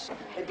us.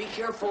 Hey, be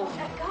careful.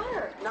 I got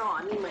her. No,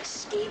 I mean my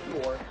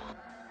skateboard.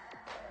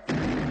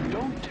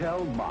 Don't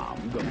Tell Mom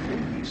the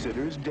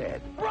Babysitter's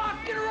Dead. Rock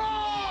and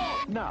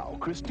roll! Now,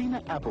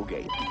 Christina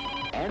Applegate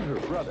and her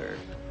brother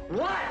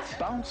What?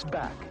 bounce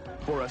back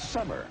for a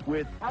summer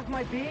with How's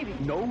my baby?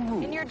 no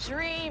rules, In your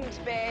dreams,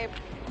 babe.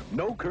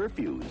 no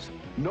curfews,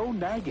 no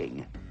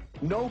nagging,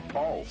 no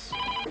pulse.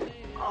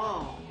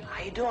 Oh,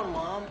 how you doing,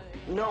 Mom?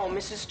 No,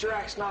 Mrs.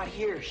 Jurak's not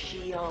here.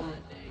 She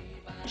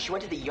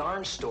went to the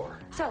yarn store.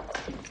 So,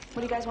 what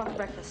do you guys want for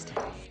breakfast?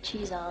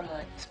 Cheese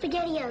omelet.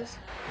 SpaghettiOs.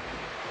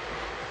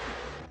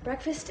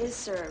 Breakfast is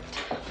served.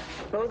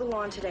 Mow the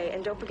lawn today,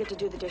 and don't forget to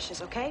do the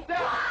dishes, okay?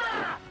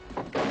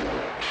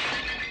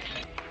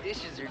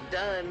 Dishes are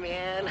done,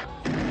 man.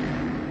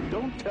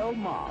 Don't Tell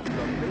Mom the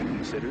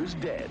Babysitter's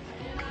Dead.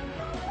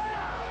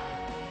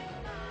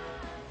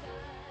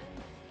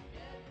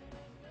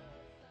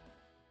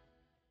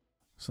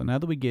 So now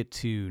that we get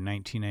to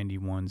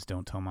 1991's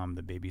Don't Tell Mom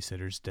the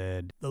Babysitter's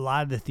Dead, a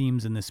lot of the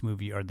themes in this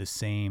movie are the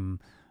same,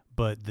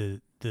 but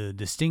the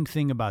distinct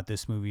thing about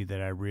this movie that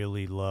I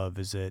really love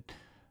is that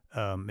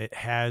it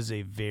has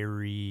a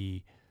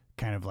very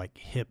kind of like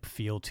hip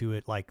feel to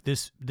it. Like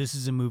this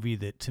is a movie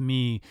that, to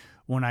me,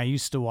 when I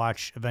used to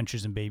watch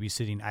Adventures in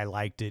Babysitting, I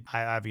liked it.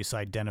 I obviously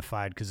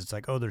identified because it's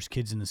like, oh, there's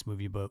kids in this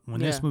movie. But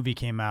when this movie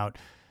came out,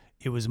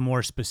 it was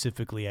more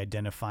specifically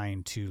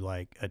identifying to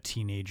like a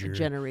teenager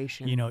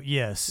generation.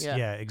 Yes.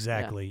 Yeah,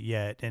 exactly.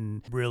 Yeah.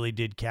 And really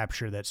did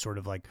capture that sort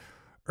of like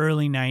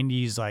early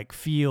 90s like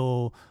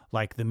feel.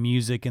 Like the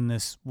music in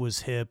this was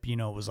hip, it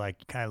was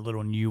like kind of a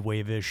little new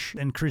wave-ish.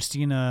 And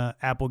Christina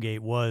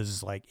Applegate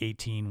was like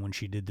 18 when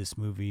she did this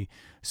movie.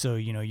 So,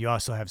 you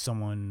also have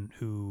someone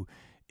who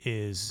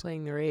is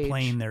playing their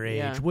age,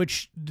 yeah.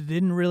 Which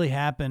didn't really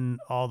happen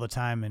all the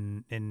time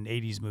in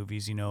 80s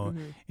movies,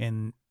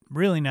 and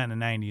really not in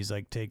the 90s,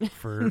 like take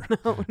for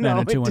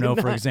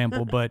 90210, for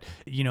example. But,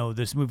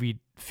 this movie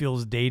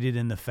feels dated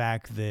in the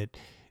fact that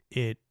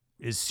it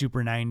is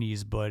super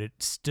 90s, but it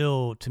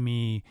still, to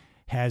me,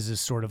 has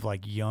this sort of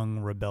like young,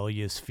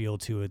 rebellious feel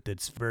to it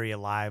that's very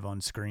alive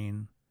on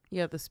screen.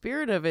 Yeah, the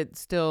spirit of it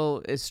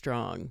still is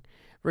strong.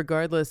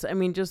 Regardless, I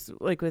mean, just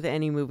like with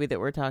any movie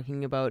that we're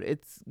talking about,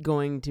 it's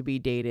going to be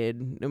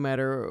dated, no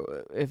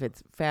matter if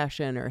it's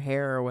fashion or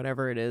hair or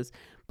whatever it is.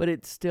 But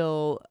it's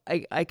still,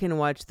 I can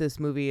watch this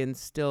movie and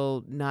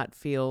still not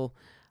feel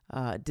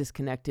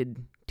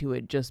disconnected to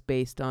it just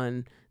based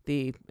on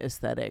the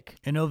aesthetic.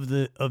 And of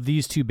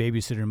these two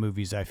babysitter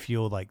movies, I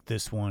feel like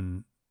this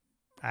one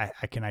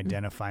I can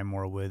identify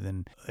more with,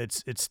 and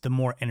it's the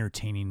more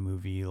entertaining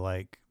movie.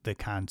 Like the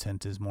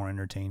content is more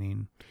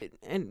entertaining.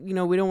 And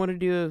we don't want to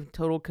do a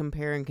total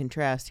compare and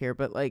contrast here,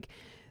 but like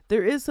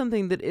there is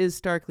something that is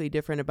starkly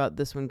different about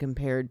this one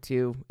compared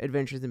to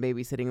Adventures in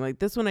Babysitting. Like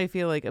this one I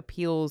feel like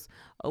appeals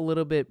a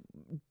little bit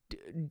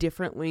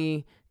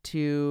differently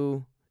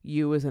to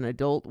you as an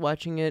adult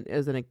watching it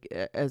as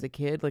a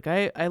kid. Like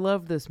I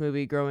loved this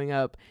movie growing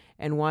up,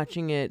 and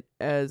watching it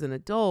as an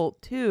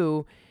adult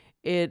too,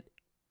 it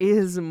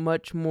is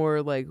much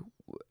more like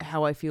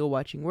how I feel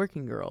watching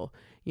Working Girl,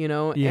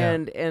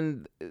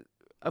 and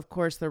of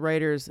course the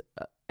writers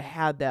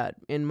had that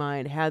in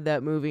mind, had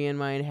that movie in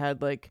mind,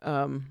 had like,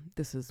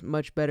 this is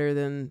much better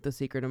than The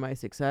Secret of My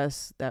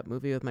Success, that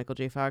movie with Michael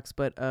J. Fox,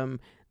 but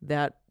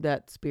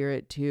that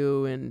spirit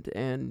too,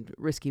 and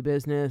Risky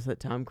Business, that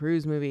Tom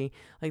Cruise movie.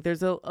 Like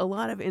there's a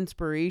lot of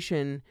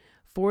inspiration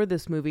for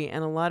this movie,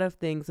 and a lot of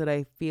things that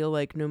I feel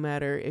like no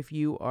matter if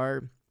you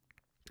are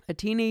a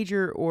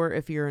teenager or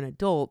if you're an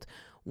adult,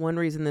 one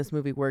reason this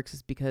movie works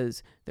is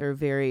because there are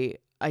very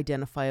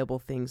identifiable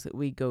things that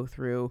we go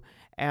through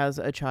as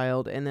a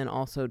child, and then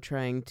also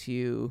trying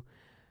to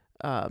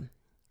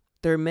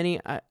there are many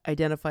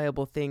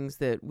identifiable things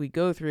that we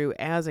go through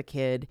as a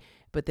kid,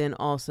 but then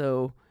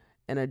also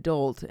an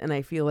adult. And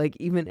I feel like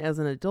even as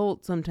an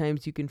adult,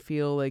 sometimes you can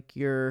feel like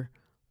you're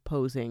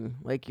posing.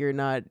 Like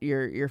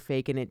you're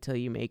faking it till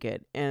you make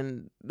it.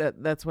 And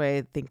that's why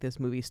I think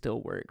this movie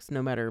still works,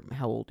 no matter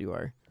how old you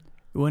are.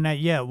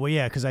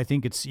 Because I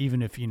think it's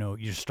even if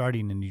you're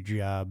starting a new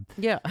job.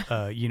 Yeah.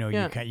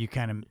 You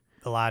kind of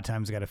a lot of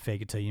times got to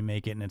fake it till you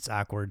make it, and it's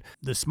awkward.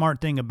 The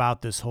smart thing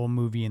about this whole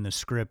movie and the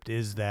script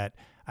is that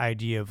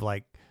idea of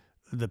like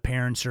the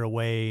parents are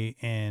away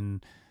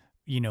and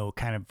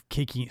kind of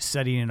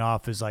setting it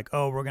off as like,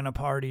 oh, we're gonna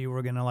party,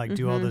 we're gonna like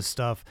do all this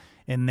stuff,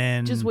 and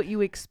then just what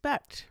you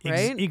expect,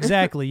 right?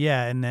 Exactly,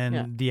 yeah. And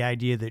then the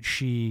idea that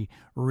she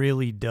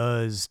really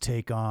does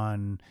take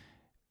on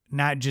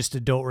not just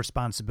adult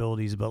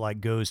responsibilities, but like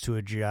goes to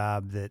a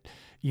job that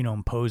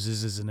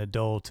imposes as an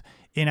adult.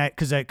 And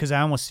because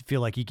I almost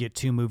feel like you get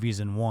two movies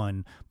in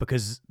one,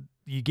 because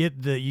you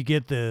get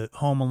the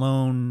Home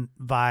Alone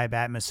vibe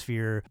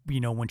atmosphere,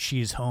 when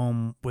she's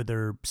home with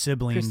her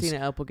siblings.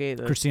 Christina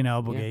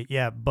Applegate,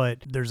 yeah. But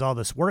there's all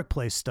this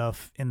workplace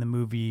stuff in the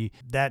movie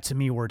that to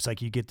me where it's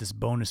like you get this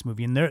bonus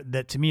movie, and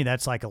that to me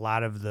that's like a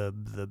lot of the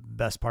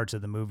best parts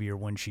of the movie are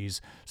when she's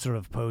sort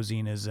of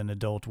posing as an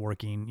adult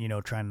working,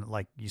 trying to,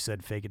 like you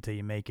said, fake it till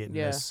you make it in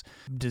this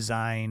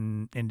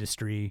design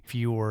industry. If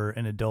you were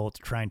an adult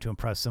trying to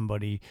impress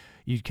somebody,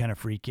 you'd kind of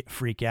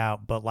freak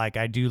out. But like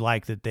I do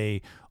like that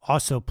they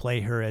also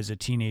play her as a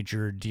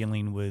teenager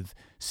dealing with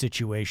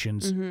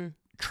situations,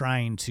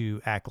 trying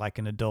to act like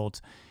an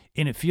adult,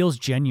 and it feels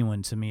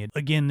genuine to me.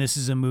 Again, this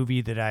is a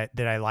movie that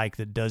I like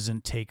that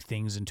doesn't take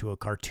things into a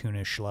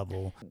cartoonish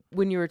level.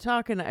 When you were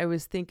talking, I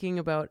was thinking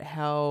about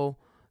how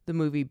the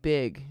movie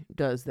Big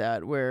does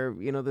that, where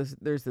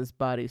there's this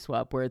body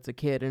swap where it's a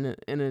kid in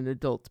an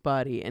adult's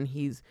body, and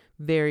he's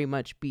very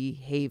much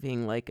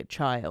behaving like a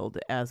child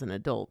as an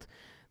adult.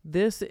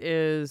 This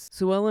is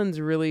Sue Ellen's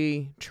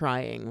really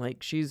trying.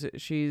 Like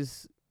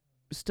she's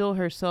still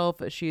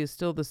herself. She is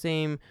still the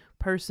same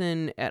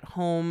person at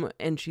home,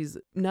 and she's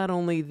not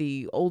only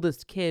the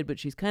oldest kid, but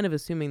she's kind of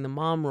assuming the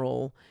mom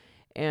role.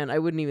 And I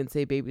wouldn't even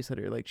say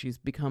babysitter, like she's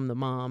become the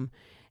mom.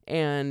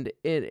 And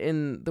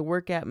in the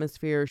work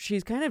atmosphere,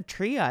 she's kind of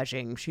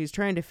triaging. She's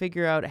trying to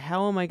figure out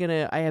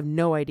I have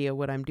no idea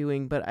what I'm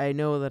doing, but I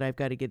know that I've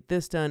got to get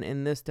this done,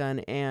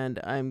 and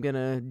I'm going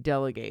to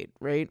delegate,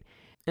 right?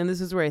 And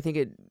this is where I think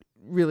it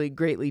really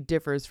greatly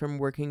differs from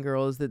Working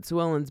Girl, is that Sue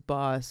Ellen's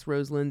boss,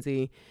 Rose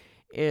Lindsay,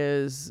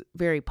 is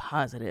very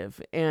positive,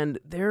 and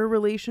their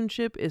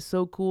relationship is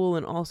so cool,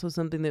 and also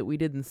something that we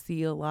didn't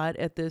see a lot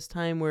at this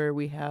time, where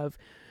we have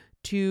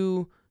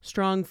two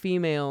strong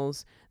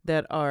females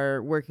that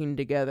are working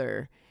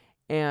together.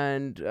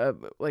 And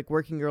like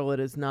Working Girl, it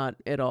is not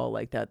at all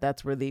like that.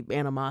 That's where the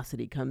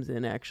animosity comes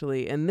in,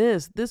 actually. And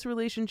this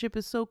relationship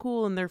is so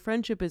cool, and their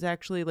friendship is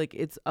actually like,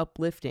 it's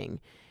uplifting.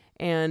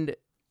 And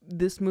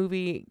this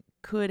movie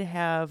could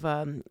have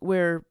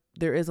where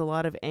there is a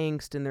lot of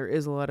angst and there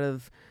is a lot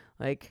of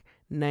like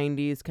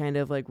 90s kind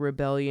of like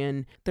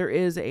rebellion. There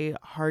is a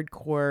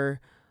hardcore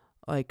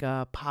like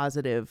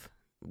positive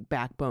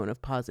backbone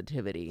of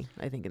positivity,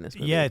 I think, in this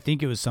movie. Yeah, I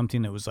think it was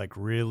something that was like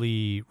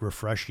really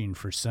refreshing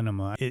for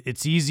cinema.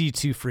 It's easy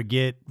to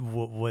forget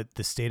what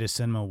the state of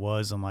cinema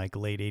was in like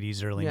late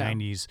 80s, early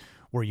 90s,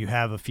 where you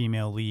have a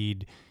female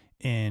lead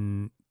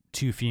in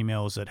two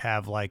females that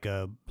have like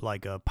a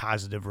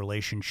positive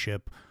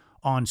relationship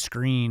on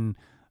screen,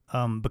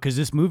 because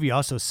this movie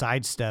also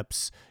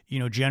sidesteps,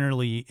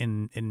 generally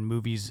in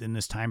movies in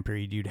this time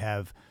period, you'd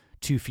have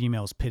two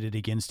females pitted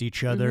against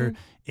each other,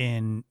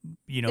 and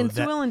and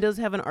Sue Ellen does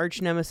have an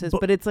arch nemesis,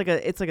 but it's like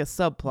a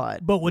subplot.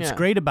 But what's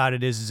great about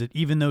it is that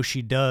even though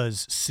she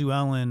does, Sue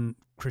Ellen,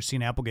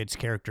 Christina Applegate's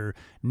character,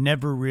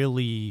 never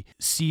really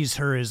sees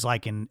her as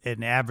like an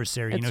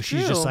adversary.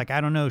 She's just like,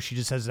 I don't know, she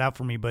just has it out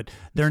for me. But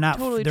they're not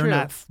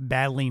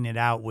battling it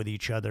out with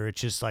each other.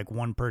 It's just like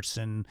one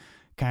person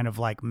kind of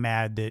like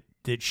mad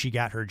that she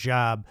got her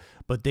job.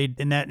 But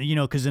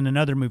because in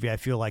another movie, I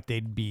feel like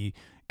they'd be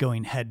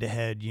going head to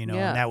head, and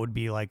that would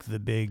be like the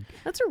big.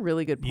 That's a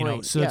really good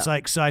point. So it's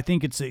like, so I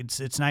think it's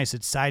nice.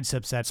 It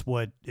sidesteps. That's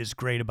what is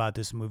great about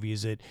this movie,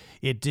 is it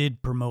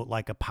did promote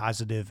like a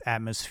positive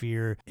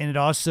atmosphere, and it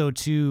also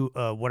too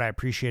what I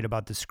appreciate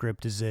about the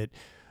script is that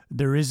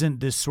there isn't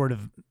this sort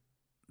of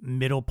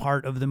middle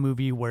part of the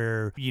movie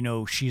where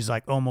she's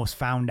like almost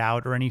found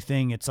out or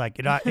anything. It's like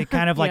it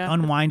kind of like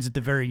unwinds at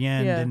the very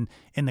end and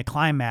in the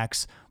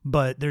climax,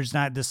 but there's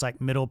not this like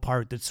middle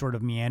part that's sort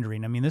of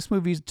meandering. I mean, this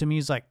movie to me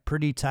is like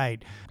pretty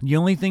tight. The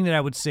only thing that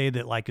I would say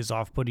that like is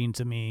off-putting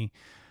to me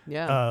in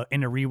a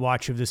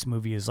rewatch of this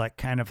movie is like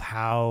kind of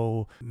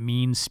how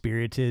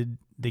mean-spirited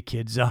the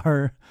kids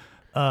are.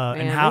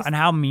 And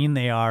how mean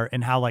they are,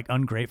 and how like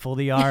ungrateful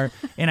they are.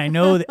 And I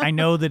know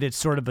that it's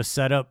sort of a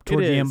setup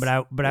toward the end,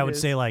 but I would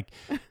say like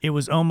it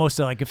was almost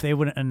like if they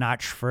went a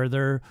notch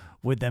further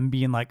with them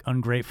being like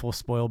ungrateful,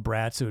 spoiled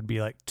brats, it would be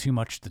like too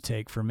much to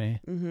take for me.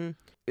 Mm-hmm.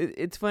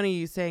 it's funny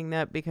you saying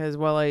that, because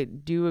while I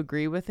do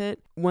agree with it,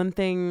 one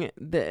thing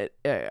that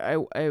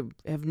I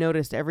have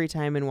noticed every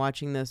time in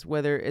watching this,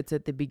 whether it's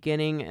at the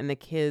beginning and the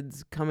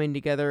kids coming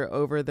together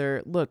over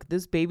their, look,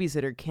 this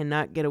babysitter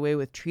cannot get away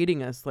with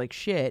treating us like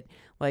shit.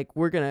 Like,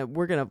 we're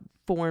gonna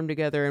form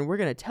together and we're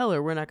gonna tell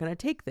her we're not gonna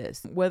take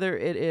this. Whether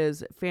it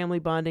is family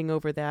bonding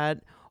over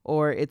that,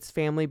 or it's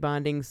family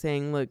bonding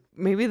saying, look,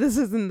 maybe this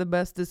isn't the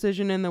best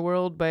decision in the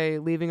world by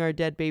leaving our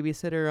dead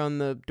babysitter on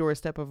the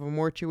doorstep of a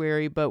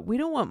mortuary, but we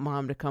don't want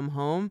mom to come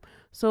home,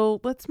 so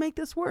let's make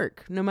this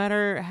work, no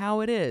matter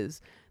how it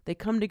is. They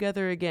come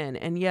together again,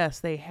 and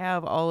yes, they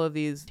have all of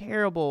these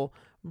terrible,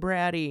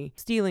 bratty,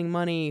 stealing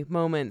money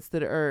moments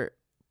that are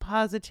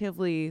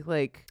positively,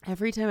 like,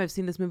 every time I've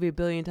seen this movie a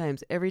billion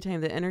times, every time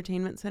the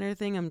entertainment center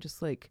thing, I'm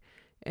just like,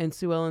 and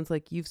Sue Ellen's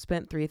like, you've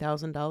spent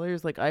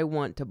 $3,000. Like, I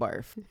want to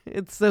barf.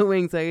 It's so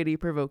anxiety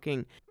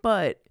provoking.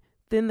 But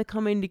then the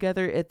coming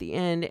together at the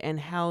end and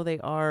how they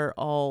are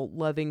all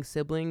loving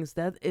siblings,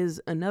 that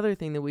is another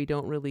thing that we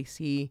don't really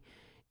see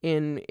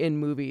in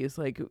movies.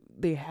 Like,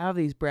 they have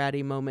these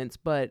bratty moments,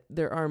 but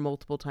there are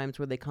multiple times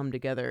where they come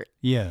together.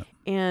 Yeah.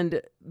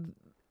 And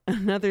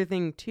another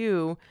thing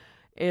too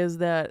is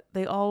that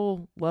they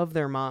all love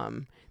their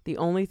mom. The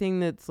only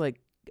thing that's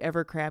like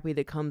ever crappy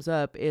that comes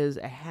up is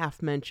a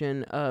half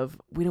mention of,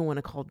 we don't want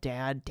to call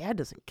dad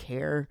doesn't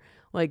care.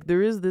 Like,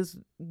 there is this,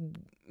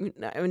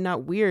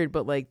 not weird,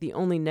 but like the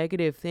only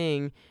negative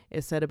thing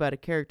is said about a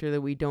character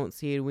that we don't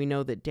see, and we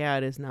know that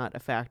dad is not a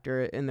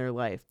factor in their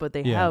life, but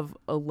they have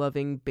a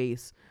loving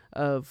base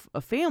of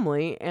a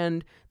family,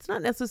 and it's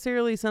not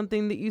necessarily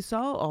something that you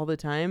saw all the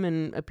time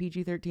in a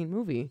PG-13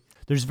 movie.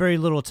 There's very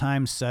little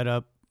time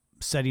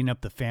setting up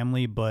the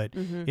family, but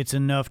it's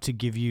enough to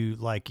give you,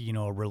 like, you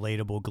know, a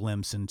relatable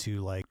glimpse into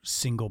like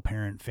single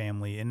parent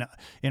family,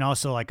 and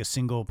also like a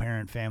single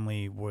parent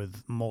family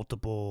with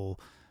multiple,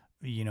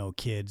 you know,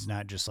 kids,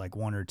 not just like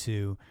one or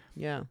two.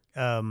 Yeah.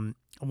 I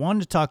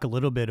wanted to talk a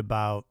little bit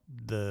about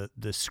the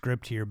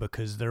script here,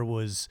 because there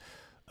was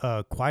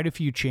quite a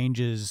few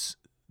changes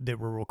that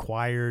were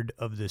required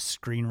of the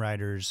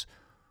screenwriters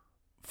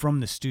from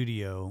the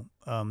studio.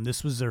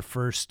 This was their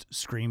first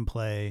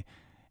screenplay,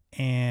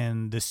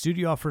 and the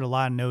studio offered a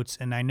lot of notes.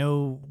 And I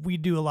know we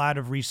do a lot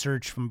of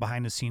research from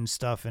behind the scenes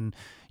stuff, and,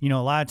 you know,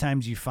 a lot of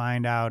times you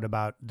find out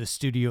about the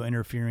studio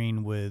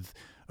interfering with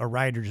a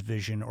writer's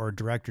vision or a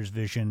director's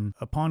vision.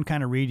 Upon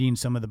kind of reading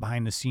some of the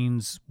behind the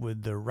scenes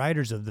with the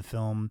writers of the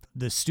film,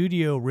 the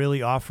studio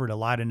really offered a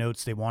lot of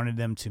notes. They wanted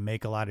them to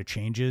make a lot of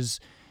changes.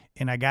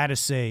 And I got to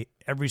say,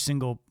 every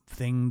single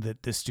thing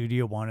that the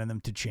studio wanted them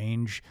to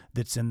change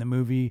that's in the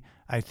movie,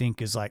 I think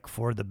is like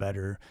for the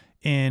better.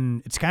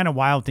 And it's kind of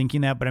wild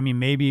thinking that, but I mean,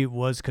 maybe it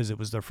was because it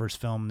was their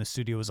first film. The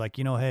studio was like,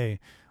 you know, hey,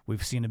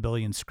 we've seen a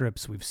billion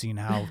scripts. We've seen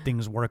how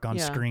things work on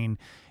screen,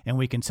 and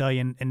we can tell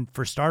you. And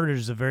for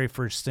starters, the very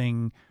first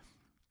thing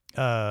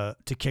to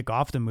kick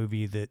off the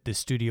movie that the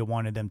studio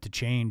wanted them to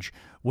change,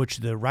 which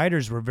the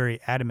writers were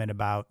very adamant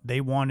about, they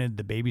wanted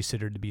the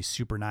babysitter to be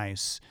super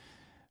nice.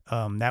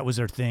 That was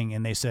their thing.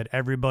 And they said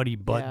everybody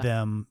but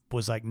them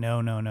was like,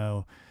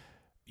 no.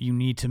 You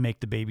need to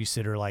make the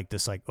babysitter like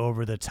this, like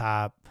over the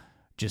top,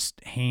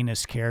 just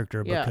heinous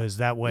character, because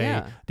that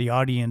way the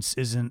audience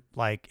isn't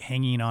like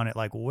hanging on it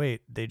like,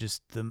 wait,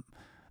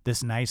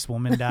 this nice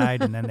woman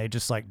died and then they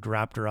just like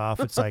dropped her off.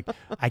 It's like,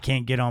 I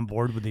can't get on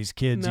board with these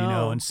kids, you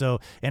know?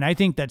 And I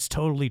think that's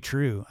totally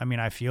true. I mean,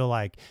 I feel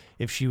like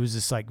if she was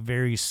this like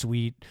very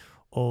sweet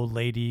old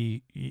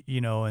lady,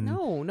 you know, and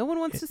no one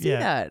wants to see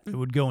that. It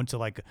would go into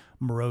like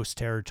morose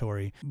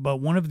territory. But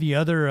one of the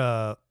other,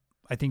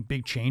 I think,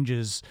 big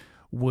changes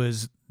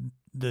was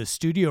the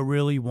studio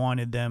really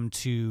wanted them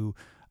to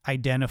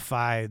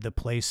identify the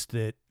place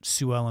that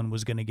Sue Ellen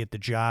was going to get the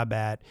job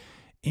at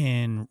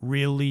and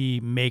really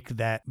make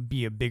that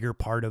be a bigger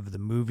part of the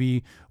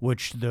movie,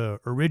 which the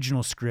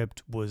original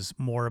script was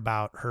more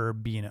about her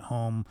being at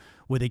home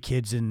with the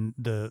kids, and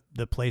the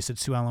place that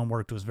Sue Ellen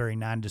worked was very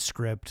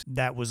nondescript.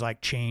 That was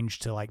like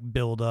changed to like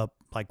build up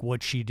like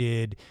what she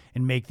did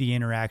and make the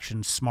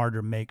interaction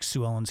smarter, make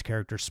Sue Ellen's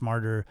character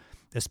smarter,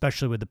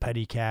 especially with the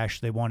petty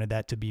cash. They wanted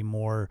that to be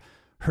more,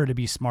 her to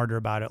be smarter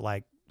about it,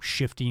 like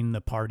shifting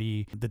the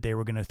party that they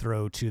were going to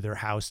throw to their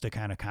house to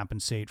kind of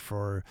compensate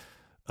for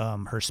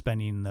her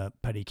spending the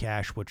petty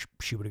cash, which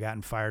she would have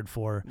gotten fired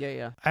for.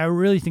 Yeah. I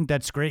really think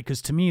that's great,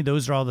 because to me,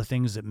 those are all the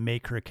things that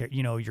make her,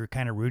 you know, you're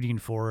kind of rooting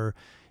for her,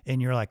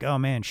 and you're like, oh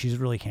man, she's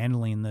really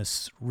handling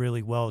this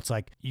really well. It's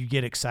like you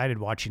get excited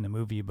watching the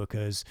movie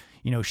because,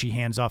 you know, she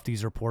hands off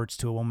these reports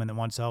to a woman that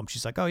wants help.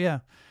 She's like, oh yeah,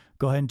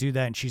 go ahead and do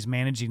that. And she's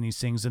managing these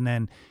things. And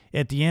then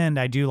at the end,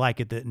 I do like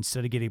it that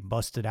instead of getting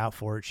busted out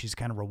for it, she's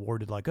kind of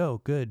rewarded, like,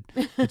 oh, good.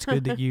 It's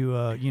good that you,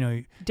 you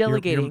know,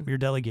 delegating. You're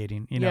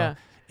delegating, you know.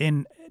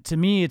 And to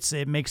me,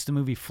 it makes the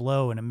movie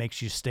flow and it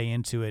makes you stay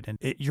into it. And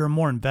you're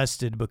more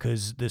invested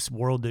because this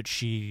world that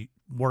she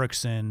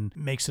works in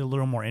makes it a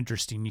little more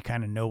interesting. You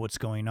kind of know what's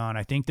going on.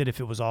 I think that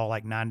if it was all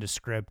like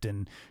nondescript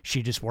and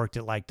she just worked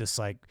at like this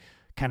like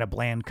kind of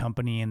bland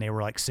company and they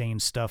were like saying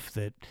stuff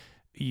that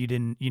you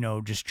didn't, you know,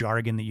 just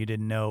jargon that you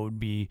didn't know, it would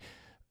be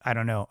I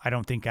don't know. I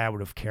don't think I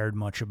would have cared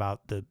much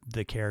about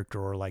the character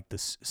or like the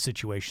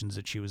situations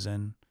that she was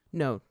in.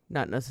 No,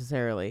 not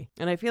necessarily.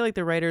 And I feel like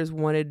the writers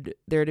wanted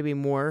there to be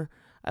more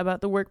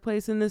about the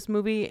workplace in this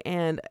movie,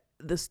 and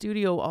the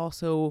studio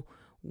also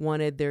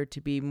wanted there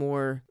to be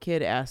more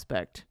kid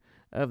aspect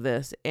of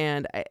this.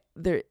 And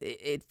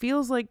it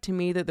feels like to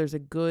me that there's a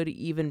good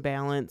even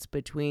balance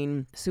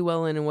between Sue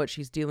Ellen and what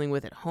she's dealing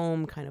with at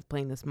home, kind of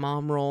playing this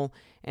mom role,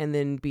 and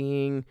then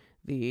being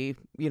the,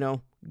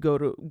 go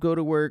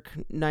to work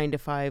 9 to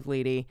 5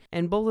 lady.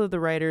 And both of the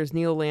writers,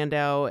 Neil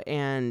Landau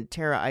and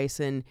Tara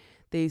Eisen,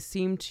 they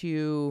seem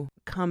to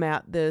come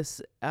at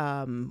this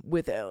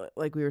with,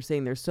 like we were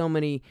saying, there's so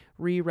many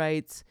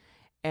rewrites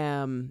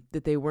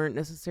that they weren't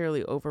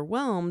necessarily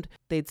overwhelmed.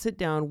 They'd sit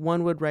down,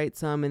 one would write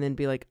some and then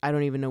be like, I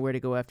don't even know where to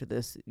go after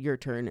this, your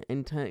turn,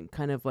 and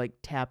kind of like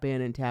tap in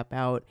and tap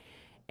out.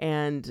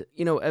 And,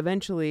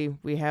 eventually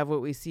we have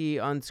what we see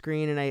on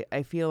screen, and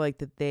I feel like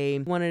that they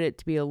wanted it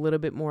to be a little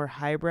bit more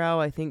highbrow,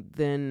 I think,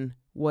 than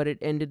what it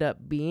ended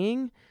up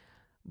being.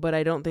 But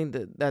I don't think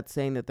that that's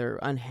saying that they're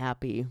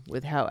unhappy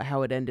with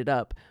how it ended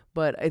up.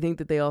 But I think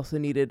that they also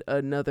needed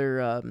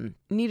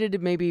needed to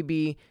maybe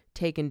be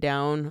taken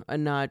down a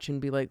notch and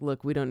be like,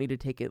 look, we don't need to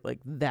take it like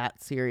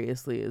that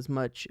seriously as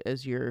much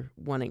as you're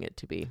wanting it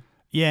to be.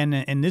 Yeah,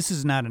 and this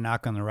is not a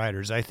knock on the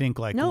writers. I think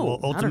like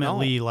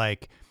ultimately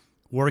like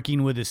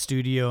working with a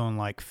studio and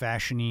like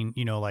fashioning,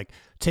 like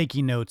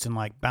taking notes and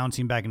like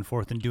bouncing back and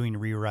forth and doing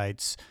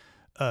rewrites.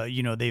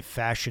 They've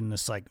fashioned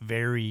this like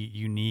very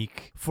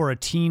unique, for a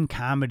teen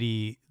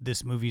comedy,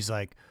 this movie's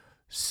like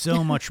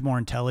so much more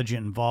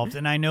intelligent, involved.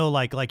 And I know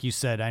like you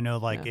said,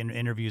 in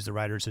interviews the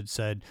writers had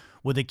said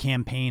with a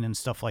campaign and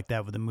stuff like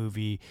that with the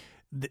movie,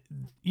 the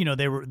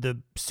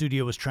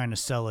studio was trying to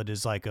sell it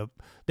as like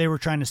they were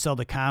trying to sell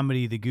the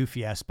comedy, the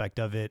goofy aspect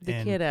of it.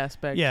 The kid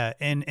aspect. Yeah,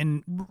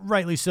 and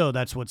rightly so,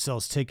 that's what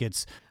sells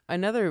tickets.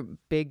 Another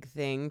big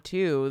thing,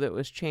 too, that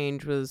was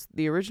changed was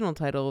the original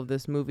title of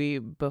this movie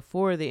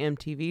before the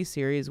MTV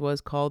series was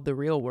called The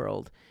Real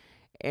World.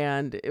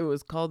 And it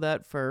was called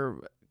that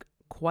for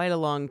quite a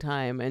long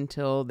time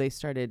until they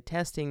started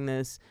testing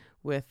this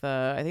with,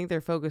 I think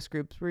their focus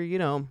groups were,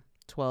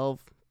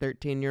 12,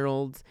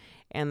 13-year-olds.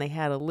 And they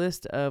had a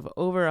list of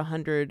over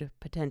 100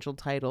 potential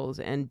titles.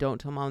 And Don't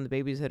Tell Mom the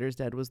Babysitter's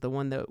Dead was the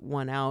one that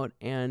won out.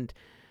 And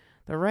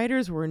the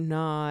writers were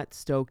not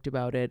stoked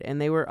about it,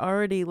 and they were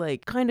already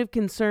like kind of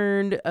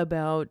concerned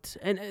about,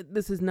 and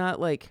this is not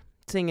like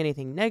saying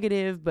anything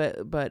negative,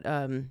 but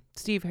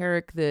Steve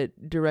Herrick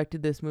that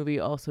directed this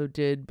movie also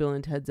did Bill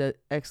and Ted's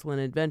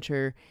Excellent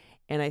Adventure,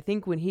 and I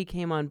think when he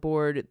came on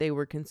board, they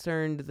were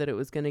concerned that it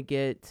was going to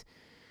get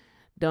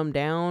dumbed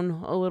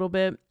down a little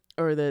bit,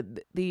 or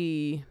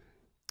the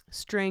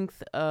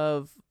strength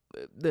of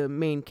the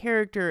main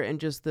character and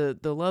just the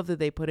love that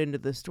they put into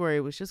the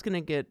story was just going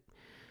to get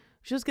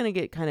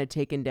kind of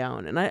taken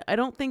down. And I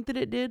don't think that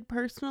it did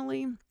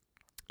personally.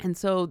 And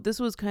so this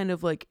was kind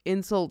of like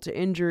insult to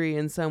injury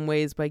in some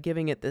ways by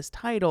giving it this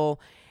title.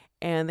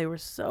 And they were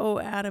so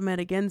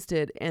adamant against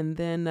it. And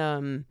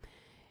then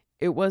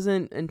it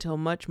wasn't until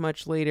much,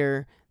 much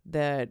later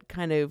that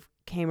kind of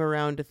came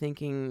around to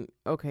thinking,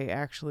 okay,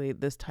 actually,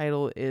 this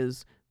title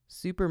is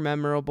super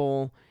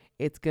memorable.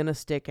 It's going to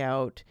stick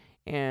out.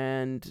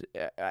 And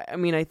I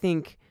mean, I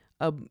think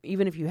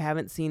even if you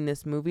haven't seen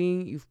this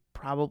movie, you've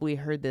probably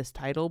heard this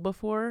title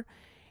before,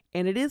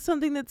 and it is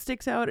something that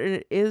sticks out, and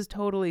it is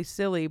totally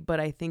silly, but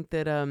I think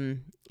that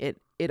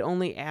it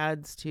only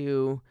adds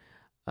to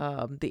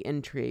the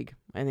intrigue,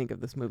 I think,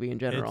 of this movie in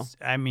general.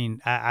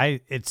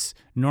 It's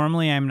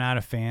normally I'm not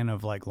a fan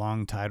of like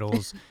long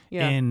titles.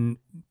 Yeah. And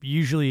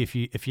usually if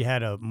you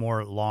had a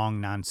more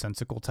long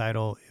nonsensical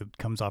title, it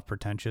comes off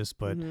pretentious,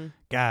 but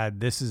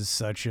God, this is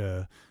such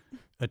a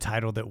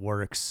title that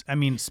works. I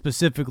mean,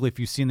 specifically if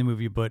you've seen the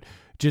movie, but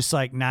just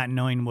like not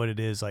knowing what it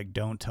is, like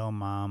Don't Tell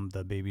Mom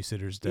the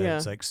Babysitter's Dead. Yeah.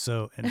 It's like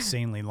so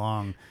insanely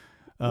long.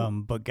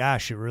 But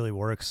gosh, it really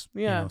works,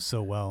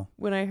 so well.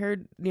 When I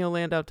heard Neil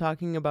Landau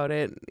talking about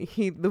it,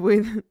 the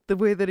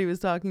way that he was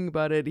talking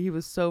about it, he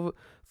was so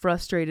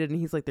frustrated, and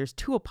he's like, there's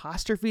 2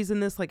 apostrophes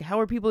in this. Like, how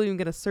are people even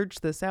going to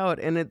search this out?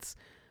 And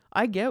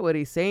I get what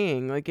he's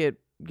saying. Like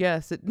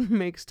yes, it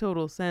makes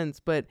total sense,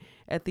 but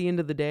at the end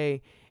of the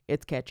day,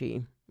 it's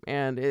catchy.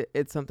 And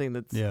it's something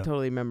that's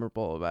totally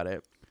memorable about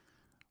it.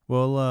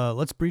 Well,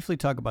 let's briefly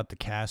talk about the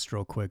cast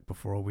real quick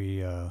before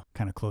we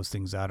kind of close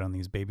things out on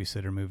these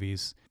babysitter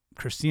movies.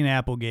 Christina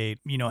Applegate,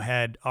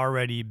 had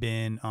already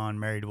been on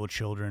Married with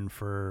Children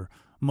for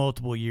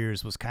multiple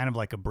years, was kind of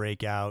like a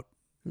breakout,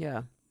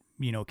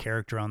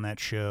 character on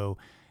that show,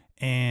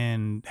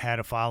 and had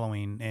a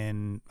following,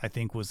 and I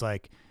think was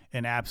like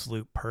an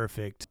absolute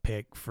perfect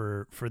pick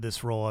for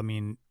this role. I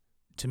mean,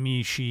 to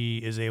me, she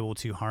is able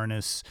to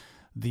harness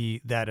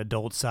that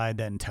adult side,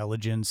 that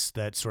intelligence,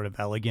 that sort of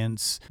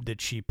elegance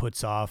that she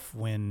puts off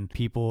when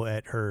people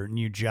at her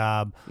new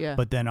job,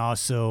 but then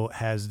also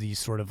has these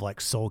sort of like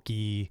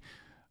sulky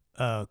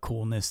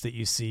coolness that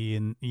you see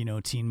in,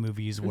 teen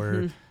movies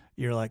where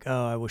you're like,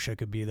 oh, I wish I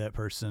could be that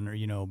person,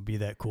 or, be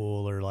that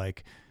cool, or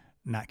like,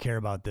 not care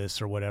about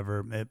this or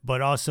whatever,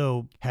 but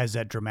also has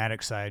that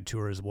dramatic side to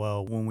her as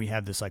well. When we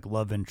have this like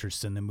love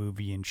interest in the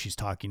movie and she's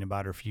talking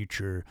about her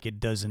future, it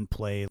doesn't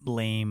play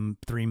lame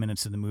 3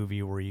 minutes of the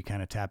movie where you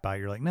kind of tap out.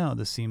 You're like, no,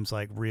 this seems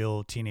like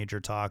real teenager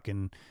talk,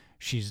 and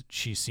she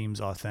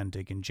seems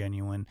authentic and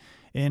genuine.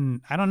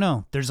 And I don't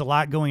know, there's a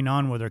lot going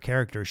on with her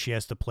character. She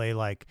has to play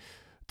like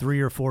 3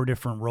 or 4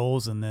 different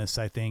roles in this,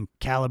 I think,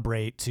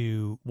 calibrate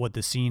to what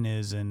the scene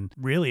is, and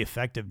really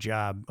effective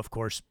job. Of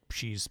course,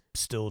 she's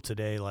still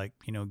today, like,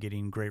 you know,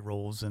 getting great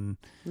roles and,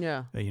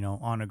 you know,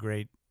 on a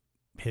great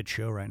hit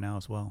show right now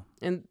as well.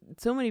 And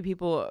so many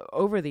people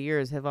over the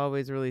years have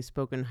always really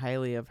spoken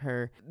highly of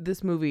her,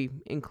 this movie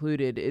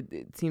included.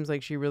 It seems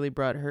like she really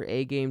brought her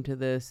A game to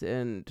this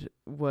and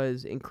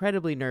was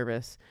incredibly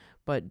nervous,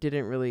 but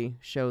didn't really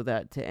show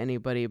that to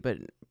anybody. But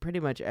pretty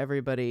much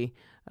everybody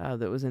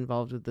that was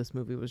involved with this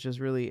movie was just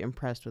really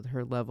impressed with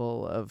her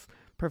level of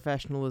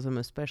professionalism,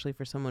 especially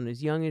for someone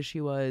as young as she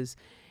was.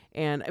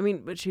 And I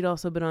mean, but she'd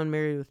also been on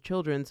Married with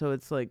Children, so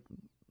it's like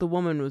the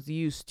woman was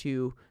used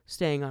to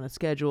staying on a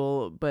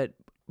schedule, but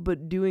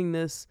doing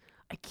this,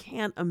 I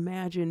can't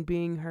imagine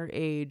being her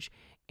age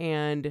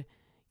and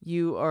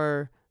you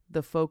are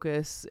the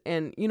focus.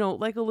 And, you know,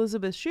 like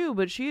Elizabeth Shue,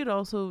 but she had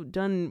also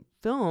done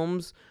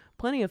films,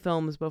 plenty of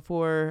films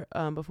before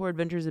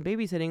Adventures in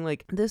Babysitting.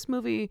 Like, this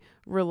movie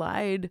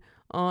relied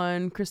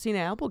on Christina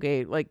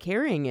Applegate, like,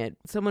 carrying it.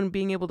 Someone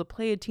being able to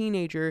play a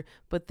teenager,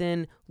 but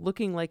then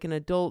looking like an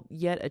adult,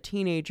 yet a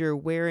teenager,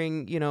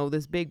 wearing, you know,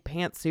 this big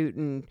pantsuit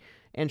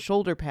and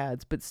shoulder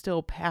pads, but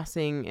still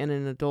passing in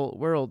an adult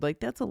world. Like,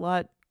 that's a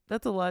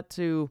lot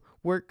to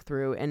work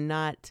through and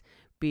not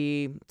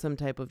be some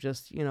type of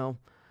just, you know,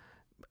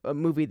 a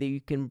movie that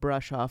you can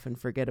brush off and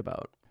forget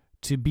about.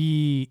 To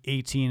be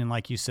 18 and,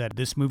 like you said,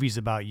 this movie's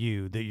about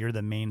you, that you're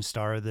the main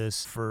star of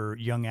this. For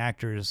young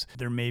actors,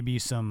 there may be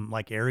some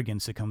like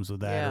arrogance that comes with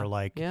that, or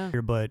like,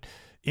 but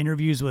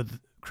interviews with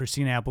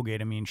Christina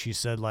Applegate, I mean, she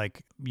said,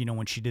 like, you know,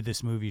 when she did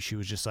this movie, she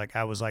was just like,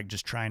 I was like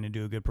just trying to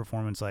do a good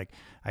performance. Like,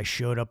 I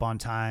showed up on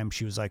time.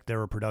 She was like, there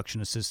were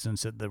production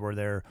assistants that were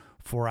there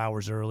 4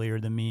 hours earlier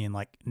than me, and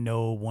like,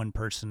 no one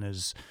person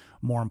is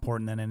more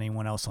important than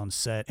anyone else on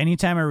set.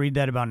 Anytime I read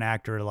that about an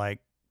actor, like,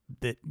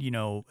 that, you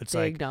know, it's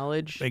they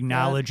like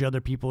acknowledge other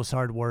people's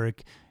hard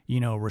work, you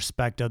know,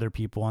 respect other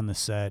people on the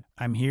set.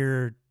 I'm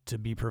here to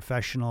be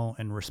professional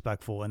and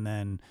respectful, and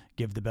then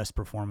give the best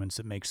performance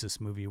that makes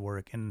this movie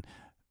work. And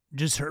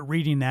just her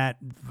reading that,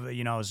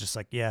 you know, I was just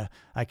like, yeah,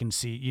 I can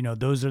see, you know,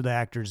 those are the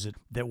actors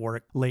that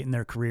work late in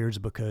their careers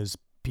because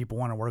people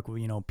want to work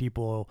with, you know,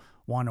 people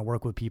want to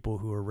work with people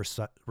who are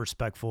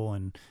respectful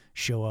and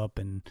show up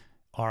and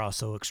are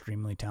also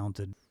extremely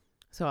talented.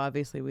 So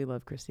obviously we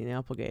love Christina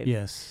Applegate.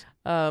 Yes.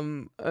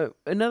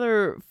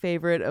 Another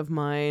favorite of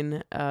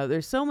mine,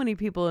 there's so many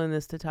people in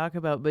this to talk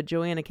about, but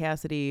Joanna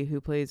Cassidy, who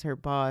plays her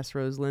boss,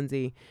 Rose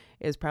Lindsay,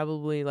 is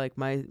probably like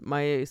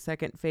my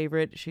second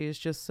favorite. She's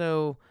just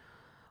so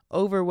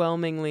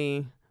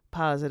overwhelmingly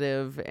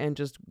positive and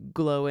just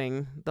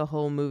glowing the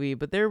whole movie.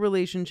 But their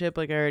relationship,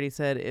 like I already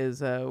said,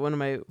 is one of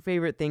my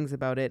favorite things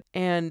about it.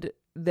 And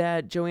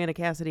that Joanna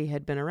Cassidy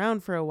had been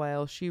around for a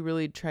while, she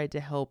really tried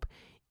to help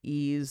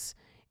ease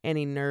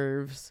any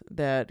nerves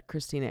that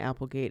Christina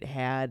Applegate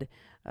had.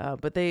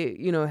 But they,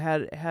 you know,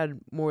 had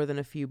more than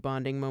a few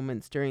bonding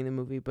moments during the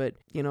movie. But,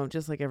 you know,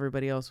 just like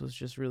everybody else, was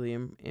just really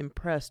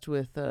impressed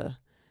with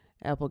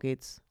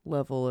Applegate's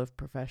level of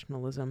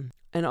professionalism.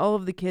 And all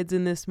of the kids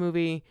in this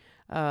movie,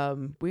 we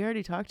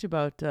already talked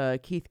about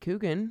Keith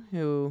Coogan,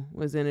 who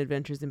was in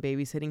Adventures in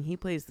Babysitting. He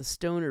plays the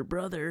stoner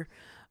brother.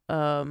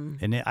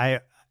 Until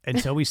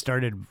I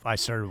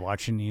started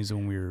watching these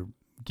when we were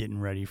getting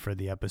ready for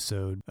the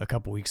episode a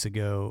couple weeks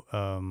ago.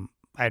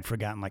 I had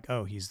forgotten, like,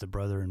 oh, he's the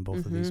brother in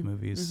both of these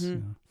movies. You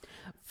know.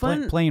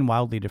 Fun, playing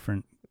wildly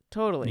different,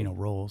 totally, you know,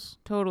 roles.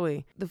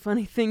 Totally. The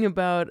funny thing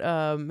about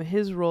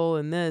his role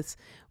in this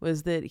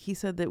was that he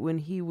said that when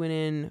he went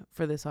in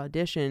for this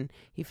audition,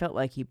 he felt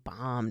like he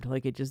bombed,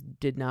 like it just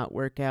did not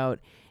work out.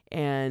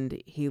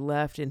 And he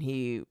left and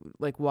he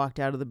like walked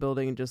out of the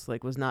building and just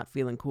like was not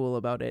feeling cool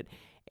about it.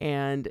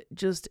 And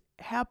just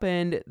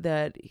happened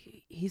that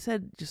he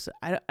said, just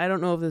I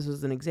don't know if this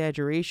was an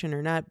exaggeration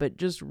or not, but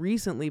just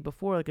recently,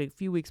 before, like a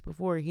few weeks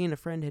before, he and a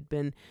friend had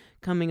been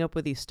coming up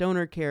with these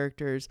stoner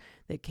characters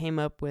that came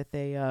up with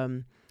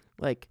a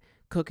like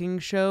cooking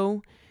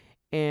show,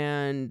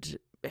 and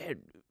had,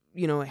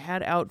 you know,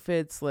 had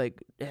outfits,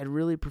 like had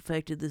really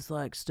perfected this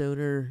like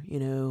stoner, you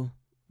know,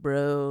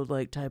 bro,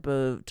 like type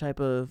of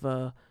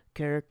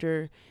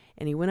character.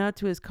 And he went out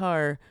to his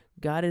car,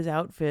 got his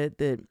outfit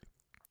that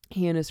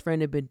he and his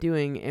friend had been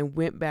doing, and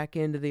went back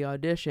into the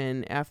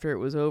audition after it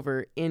was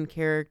over in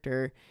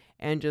character,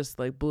 and just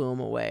like blew him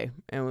away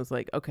and was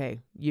like, okay,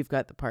 you've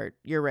got the part.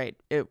 You're right.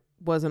 It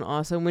wasn't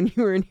awesome when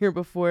you were in here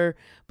before,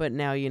 but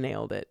now you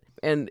nailed it.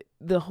 And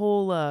the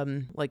whole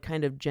like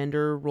kind of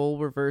gender role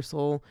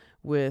reversal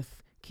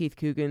with Keith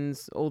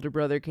Coogan's older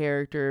brother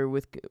character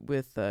with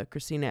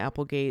Christina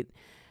Applegate,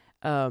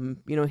 you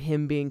know,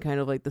 him being kind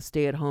of like the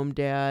stay-at-home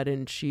dad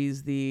and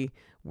she's the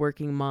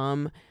working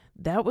mom.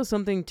 that was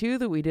something too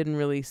that we didn't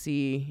really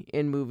see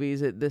in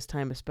movies at this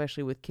time,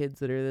 especially with kids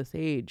that are this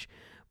age.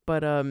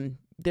 But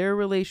their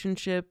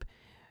relationship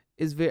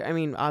is very, I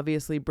mean,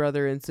 obviously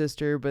brother and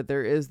sister, but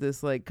there is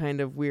this like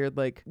kind of weird,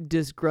 like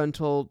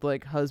disgruntled,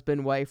 like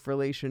husband-wife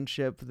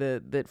relationship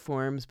that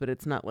forms, but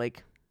it's not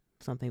like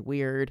something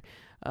weird.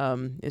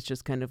 It's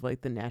just kind of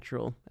like the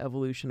natural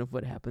evolution of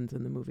what happens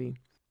in the movie.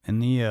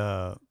 And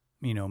the,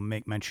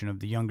 make mention of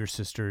the younger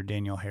sister,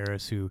 Danielle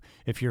Harris, who,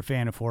 if you're a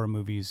fan of horror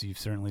movies, you've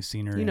certainly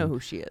seen her. You know who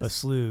she is. A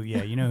slew.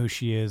 Yeah, you know who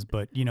she is,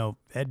 but,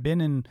 had been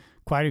in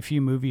quite a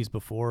few movies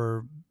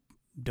before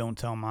Don't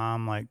Tell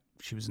Mom, like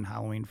she was in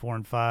Halloween 4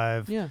 and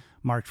 5,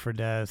 Marked for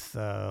Death,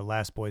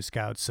 Last Boy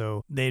Scout.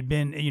 So they'd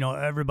been,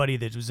 everybody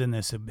that was in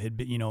this had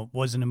been,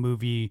 wasn't a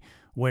movie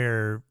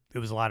where it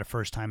was a lot of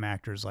first-time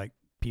actors, like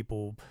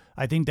people.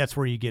 I think that's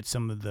where you get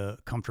some of the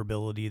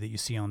comfortability that you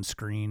see on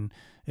screen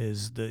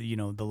is the,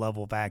 the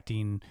level of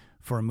acting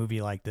for a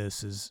movie like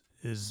this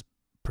is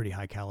pretty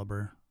high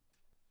caliber.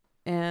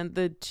 And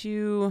the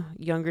two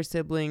younger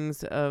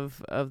siblings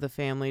of the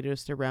family,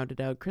 just to round it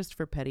out,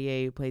 Christopher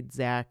Pettier, who played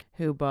Zach,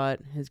 who bought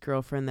his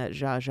girlfriend that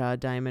Zsa Zsa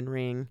diamond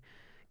ring.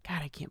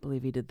 God, I can't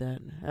believe he did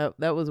that.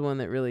 That was one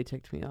that really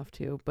ticked me off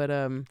too. But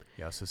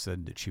he also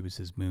said that she was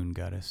his moon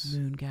goddess.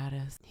 Moon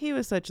goddess. He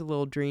was such a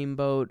little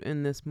dreamboat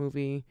in this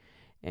movie,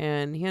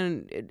 and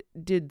he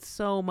did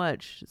so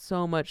much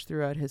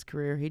throughout his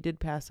career. He did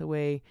pass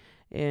away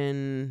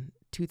in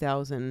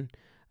 2000.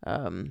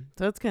 So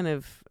that's kind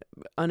of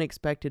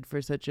unexpected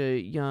for such a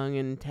young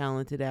and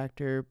talented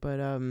actor,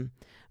 but I'm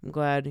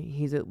glad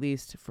he's at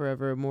least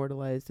forever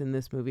immortalized in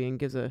this movie and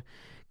gives a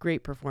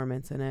great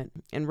performance in it.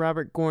 And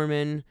Robert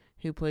Gorman,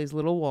 who plays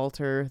little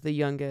Walter, the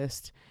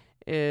youngest,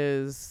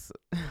 is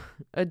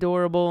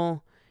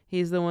adorable.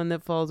 He's the one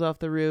that falls off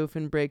the roof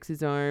and breaks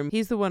his arm.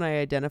 He's the one I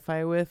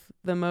identify with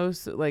the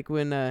most, like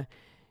when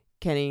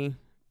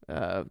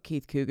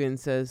Keith Coogan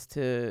says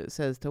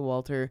to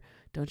Walter,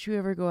 "Don't you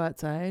ever go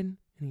outside?"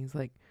 And he's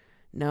like,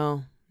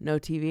 no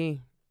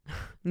TV,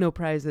 no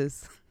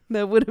prizes.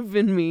 That would have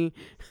been me.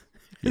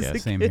 Yeah,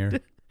 same here.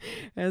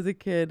 As a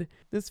kid.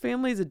 This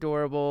family's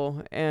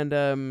adorable.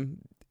 And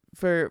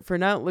for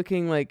not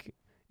looking like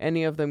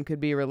any of them could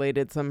be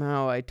related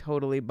somehow, I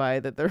totally buy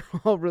that they're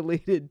all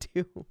related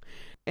too.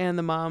 And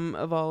the mom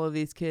of all of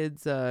these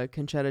kids,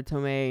 Concetta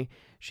Tomei,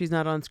 she's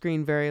not on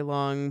screen very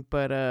long,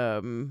 but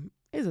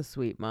is a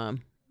sweet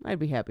mom. I'd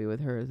be happy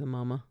with her as a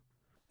mama.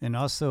 And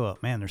also,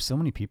 man, there's so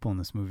many people in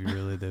this movie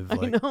really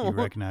that you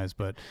recognize.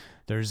 But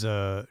there's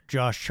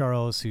Josh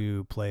Charles,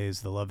 who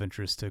plays the love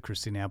interest to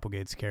Christina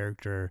Applegate's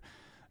character.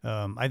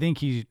 I think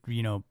he,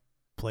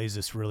 plays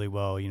this really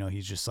well.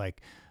 He's just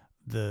like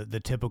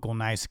the typical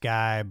nice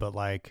guy, but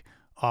like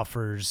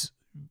offers,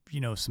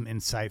 some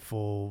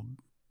insightful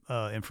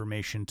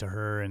information to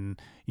her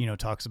and,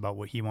 talks about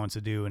what he wants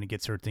to do, and it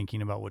gets her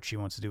thinking about what she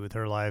wants to do with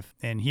her life.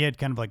 And he had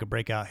kind of like a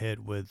breakout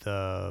hit with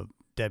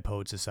Dead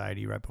Poet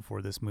Society right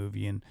before this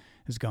movie and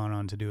has gone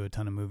on to do a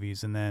ton of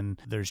movies. And then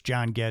there's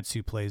John Getz,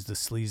 who plays the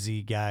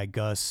sleazy guy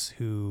Gus,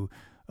 who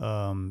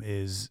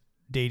is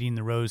dating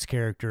the Rose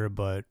character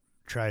but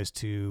tries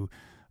to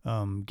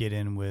get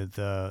in with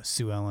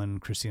Sue Ellen,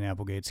 Christina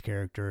Applegate's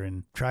character,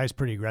 and tries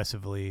pretty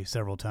aggressively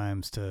several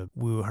times to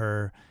woo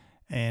her.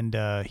 And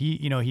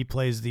he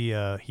plays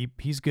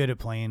he's good at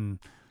playing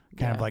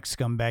kind of like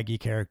scumbaggy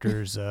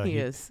characters. He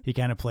is. He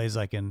kind of plays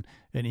like an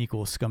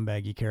equal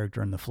scumbaggy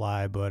character in The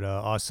Fly, but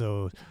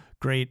also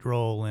great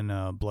role in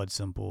Blood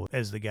Simple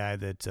as the guy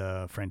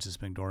that Frances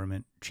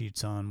McDormand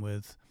cheats on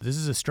with. This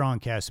is a strong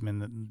cast. I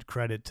mean,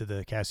 credit to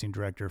the casting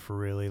director for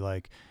really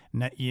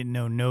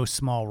no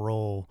small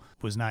role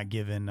was not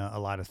given a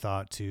lot of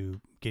thought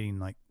to getting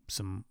like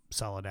some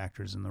solid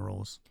actors in the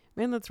roles.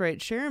 Man, that's right.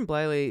 Sharon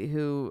Bliley,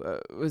 who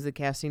was the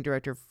casting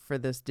director for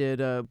this, did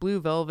Blue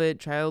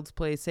Velvet, Child's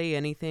Play, Say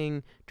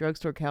Anything,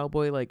 Drugstore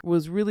Cowboy,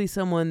 was really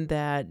someone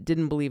that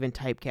didn't believe in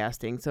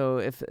typecasting. So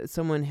if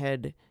someone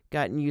had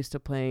gotten used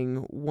to playing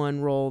one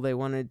role, they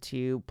wanted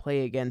to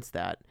play against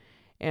that.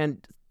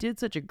 And did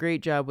such a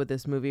great job with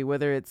this movie,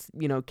 whether it's,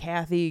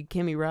 Kathy,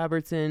 Kimmy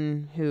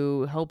Robertson,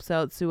 who helps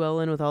out Sue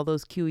Ellen with all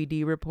those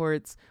QED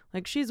reports.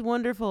 She's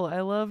wonderful. I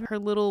love her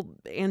little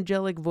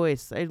angelic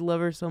voice. I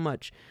love her so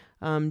much.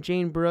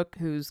 Jane Brooke,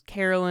 who's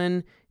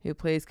Carolyn, who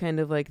plays kind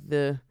of like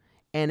the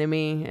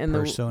enemy and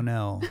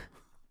personnel.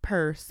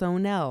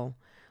 Personnel.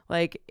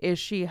 Is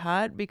she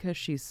hot because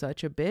she's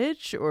such a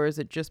bitch, or is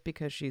it just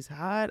because she's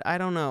hot? I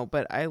don't know,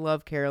 but I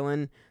love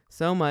Carolyn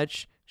so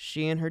much.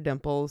 She and her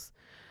dimples.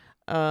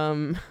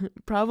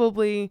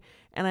 Probably,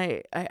 and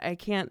I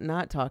can't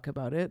not talk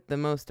about it. The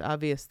most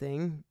obvious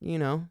thing,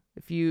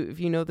 if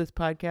you know this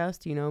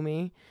podcast, you know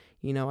me,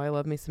 I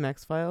love me some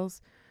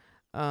X-Files.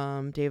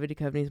 David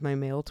Duchovny's my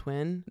male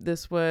twin.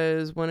 This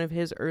was one of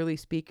his early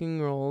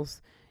speaking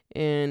roles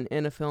in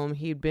a film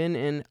he'd been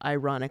in,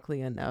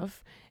 ironically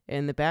enough,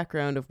 in the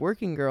background of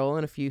Working Girl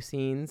in a few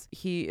scenes.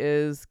 He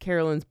is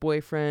Carolyn's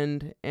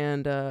boyfriend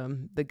and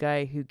the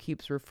guy who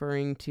keeps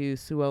referring to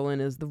Sue Ellen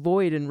as the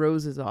Void in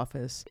Rose's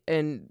office.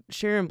 And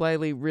Sharon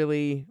Bliley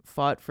really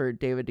fought for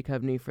David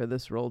Duchovny for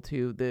this role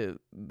too.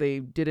 They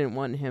didn't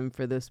want him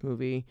for this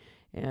movie.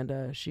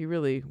 And she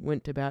really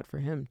went to bat for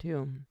him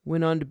too.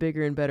 Went on to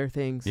bigger and better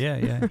things.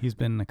 Yeah. He's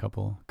been in a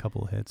couple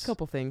hits.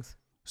 Couple things.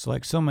 So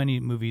like so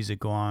many movies that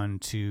go on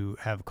to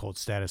have cult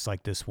status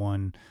like this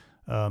one,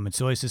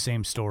 it's always the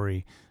same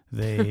story.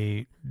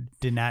 They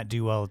did not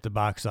do well at the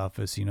box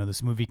office. You know,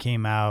 this movie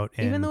came out.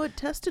 And, even though it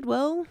tested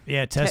well?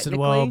 Yeah, it tested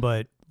well,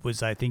 but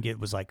I think it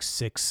was like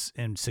sixth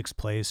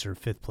place or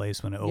fifth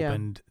place when it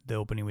opened the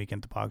opening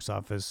weekend at the box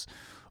office,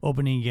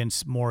 opening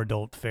against more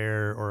adult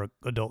fare or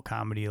adult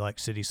comedy like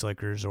City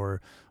Slickers or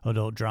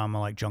adult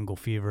drama like Jungle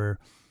Fever,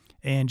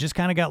 and just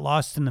kind of got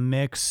lost in the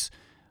mix,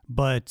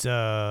 but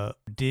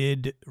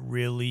did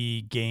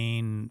really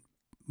gain,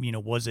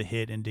 was a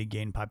hit and did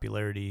gain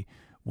popularity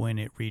when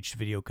it reached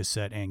video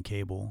cassette and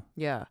cable.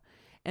 Yeah.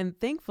 And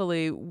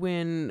thankfully,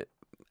 when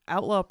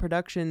Outlaw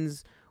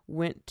Productions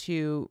went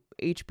to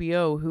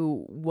HBO,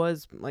 who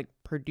was like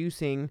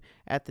producing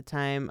at the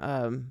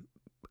time,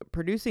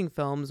 producing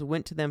films,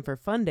 went to them for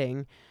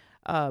funding,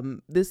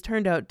 this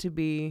turned out to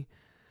be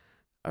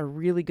a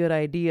really good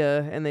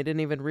idea, and they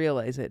didn't even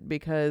realize it,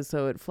 because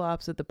so it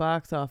flops at the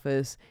box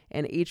office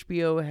and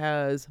HBO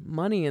has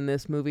money in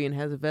this movie and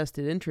has a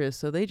vested interest,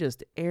 so they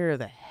just air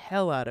the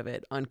hell out of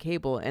it on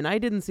cable. And I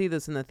didn't see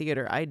this in the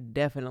theater. I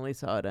definitely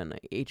saw it on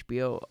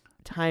HBO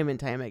time and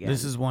time again.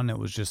 This is one that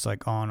was just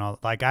like on all,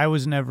 like I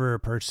was never a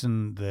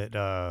person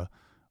that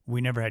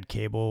we never had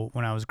cable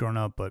when I was growing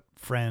up, but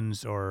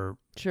friends or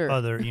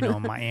other,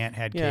 my aunt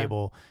had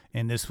cable,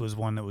 and this was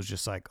one that was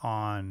just like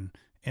on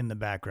in the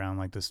background,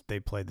 like this. They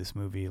played this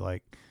movie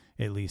like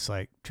at least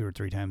like 2 or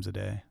 3 times a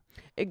day.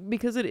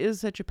 Because it is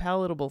such a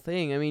palatable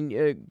thing. I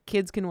mean,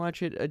 kids can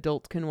watch it,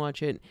 adults can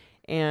watch it,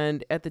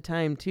 and at the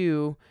time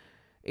too,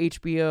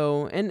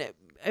 HBO, and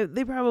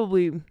they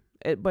probably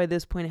by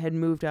this point had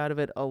moved out of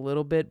it a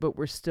little bit, but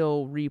we're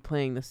still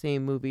replaying the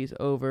same movies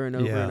over and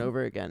over and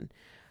over again.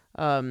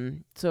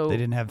 So they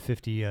didn't have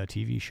 50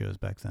 TV shows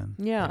back then.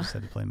 Yeah, they just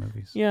had to play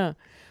movies. Yeah.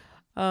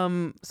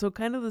 So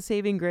kind of the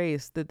saving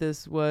grace that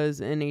this was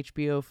an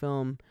HBO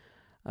film.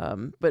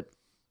 But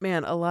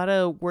man, a lot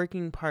of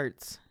working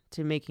parts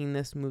to making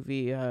this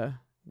movie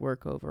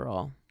work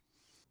overall.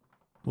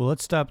 Well,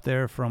 let's stop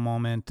there for a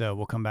moment.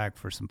 We'll come back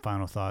for some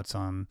final thoughts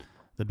on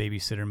the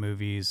Babysitter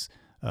movies.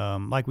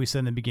 Like we said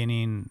in the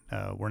beginning,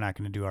 we're not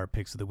going to do our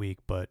picks of the week,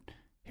 but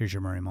here's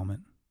your Murray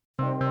moment.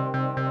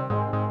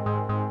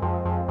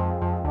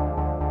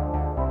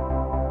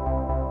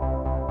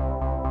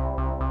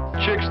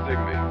 Chicks dig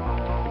me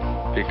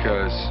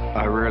because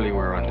I rarely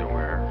wear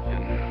underwear,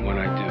 and when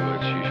I do,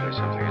 it's usually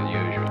something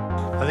unusual.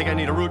 I think I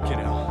need a root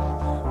canal.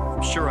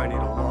 I'm sure I need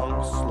a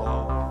long,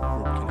 slow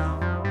root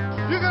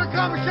canal. You gonna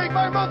come and shake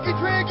my monkey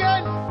tree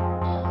again?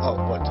 Oh,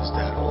 what does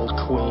that old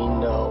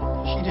queen know?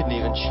 She didn't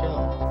even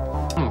chill.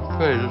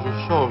 Hey, this is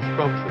so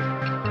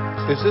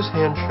scrumptious. Is this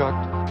hand shut?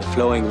 The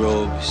flowing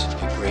robes,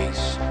 the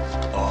grace,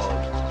 all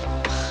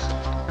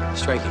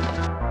striking.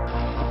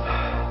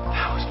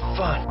 That was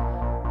fun.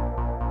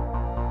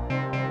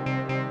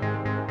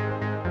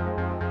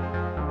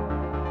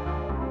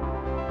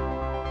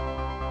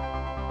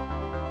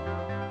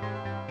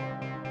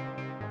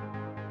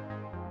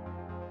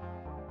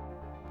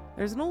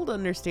 There's an old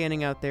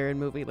understanding out there in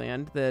movie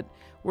land that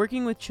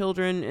working with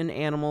children and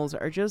animals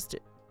are just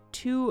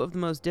two of the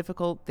most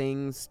difficult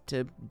things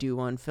to do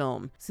on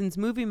film. Since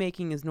movie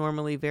making is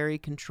normally very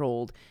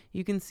controlled,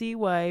 you can see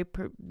why,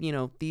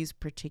 these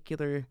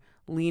particular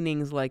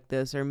leanings like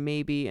this are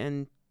maybe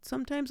and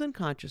sometimes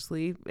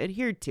unconsciously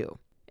adhered to.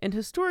 And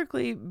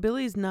historically,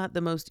 Billy's not the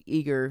most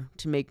eager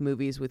to make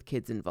movies with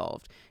kids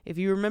involved. If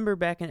you remember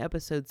back in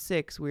episode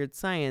 6, Weird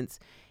Science,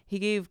 he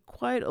gave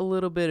quite a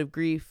little bit of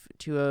grief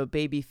to a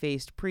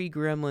baby-faced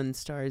pre-Gremlin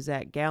star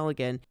Zach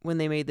Galligan when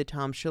they made the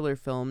Tom Schiller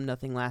film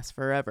Nothing Lasts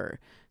Forever.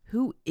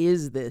 Who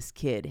is this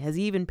kid? Has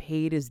he even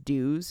paid his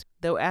dues?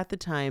 Though at the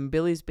time,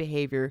 Billy's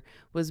behavior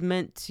was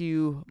meant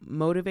to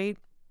motivate,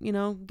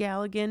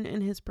 Galligan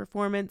in his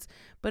performance,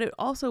 but it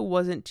also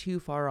wasn't too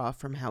far off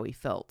from how he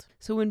felt.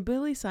 So when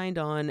Billy signed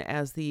on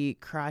as the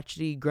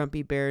crotchety,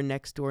 grumpy bear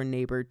next-door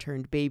neighbor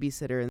turned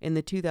babysitter in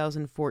the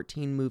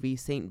 2014 movie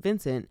St.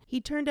 Vincent,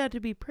 he turned out to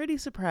be pretty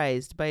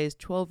surprised by his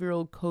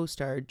 12-year-old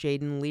co-star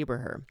Jaden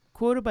Lieberher.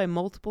 Quoted by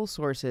multiple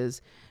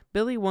sources,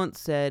 Billy once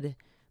said,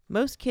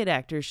 "Most kid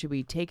actors should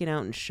be taken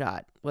out and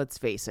shot, let's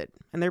face it,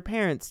 and their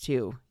parents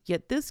too.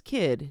 Yet this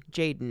kid,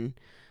 Jaden,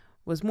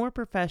 was more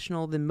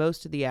professional than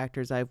most of the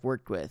actors I've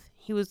worked with.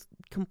 He was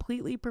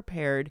completely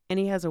prepared, and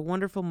he has a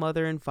wonderful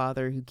mother and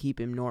father who keep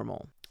him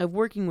normal." Of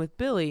working with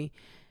Billy,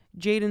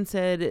 Jaden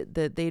said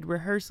that they'd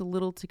rehearse a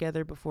little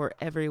together before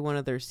every one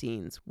of their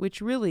scenes,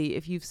 which really,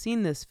 if you've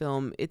seen this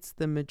film, it's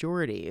the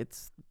majority.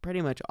 It's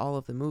pretty much all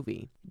of the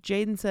movie.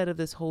 Jaden said of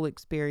this whole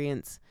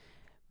experience,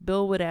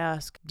 "Bill would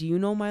ask, 'Do you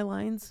know my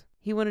lines?'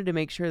 He wanted to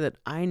make sure that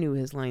I knew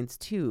his lines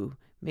too,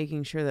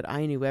 making sure that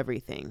I knew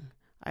everything.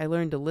 I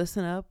learned to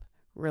listen up,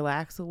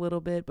 relax a little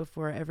bit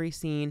before every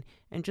scene,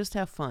 and just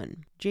have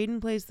fun.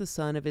 Jaden plays the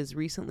son of his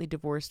recently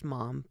divorced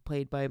mom,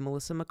 played by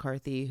Melissa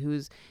McCarthy,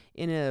 who's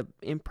in a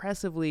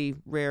impressively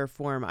rare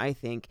form, I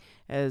think,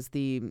 as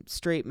the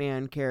straight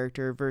man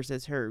character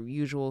versus her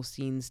usual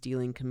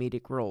scene-stealing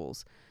comedic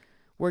roles.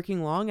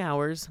 Working long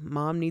hours,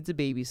 mom needs a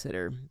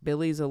babysitter.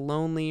 Billy's a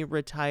lonely,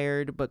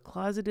 retired, but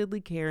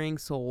closetedly caring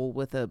soul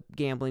with a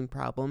gambling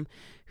problem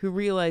who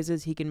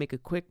realizes he can make a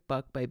quick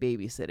buck by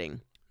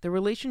babysitting. The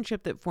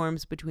relationship that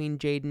forms between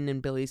Jaden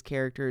and Billy's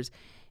characters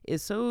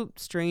is so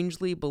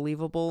strangely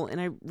believable, and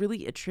I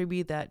really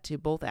attribute that to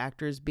both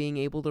actors being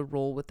able to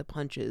roll with the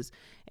punches.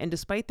 And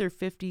despite their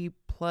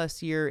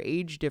 50-plus year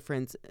age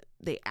difference,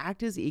 they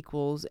act as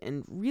equals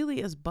and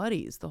really as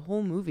buddies the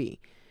whole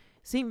movie.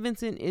 St.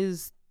 Vincent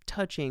is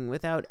touching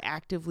without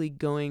actively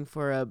going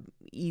for a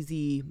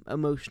easy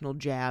emotional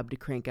jab to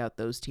crank out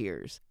those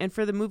tears. And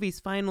for the movie's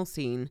final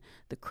scene,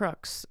 the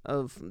crux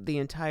of the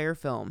entire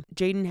film,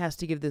 Jaden has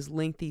to give this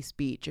lengthy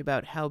speech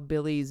about how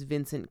Billy's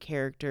Vincent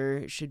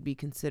character should be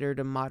considered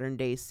a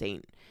modern-day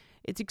saint.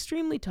 It's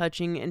extremely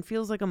touching and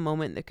feels like a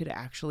moment that could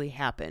actually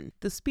happen.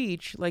 The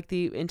speech, like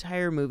the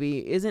entire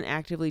movie, isn't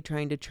actively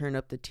trying to churn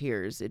up the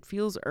tears. It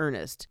feels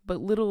earnest,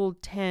 but little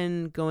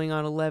 10 going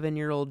on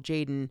 11-year-old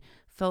Jaden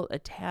felt a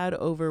tad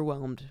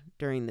overwhelmed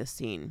during this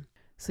scene.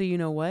 So you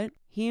know what?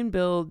 He and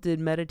Bill did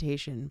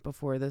meditation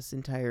before this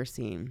entire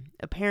scene.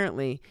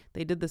 Apparently,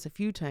 they did this a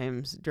few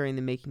times during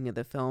the making of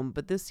the film,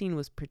 but this scene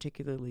was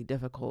particularly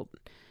difficult.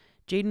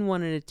 Jaden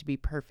wanted it to be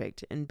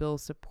perfect, and Bill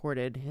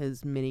supported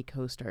his mini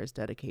co-star's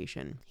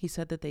dedication. He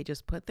said that they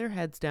just put their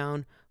heads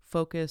down,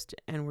 focused,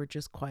 and were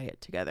just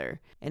quiet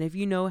together. And if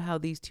you know how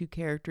these two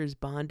characters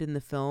bond in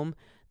the film,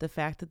 the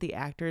fact that the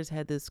actors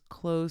had this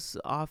close,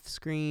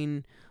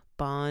 off-screen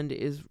bond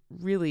is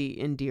really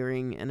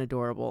endearing and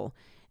adorable.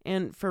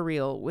 And for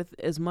real, with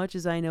as much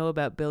as I know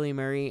about Billy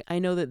Murray, I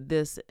know that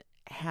this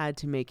had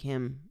to make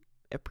him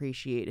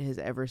appreciate his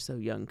ever so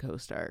young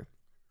co-star.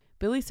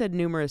 Billy said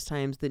numerous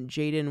times that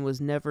Jaden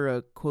was never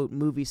a, quote,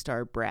 movie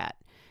star brat,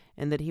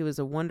 and that he was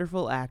a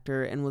wonderful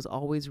actor and was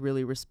always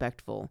really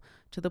respectful,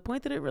 to the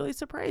point that it really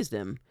surprised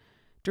him.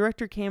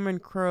 Director Cameron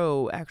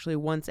Crowe actually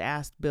once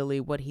asked Billy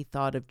what he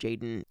thought of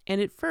Jaden, and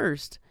at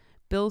first,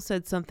 Bill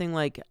said something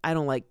like, "I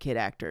don't like kid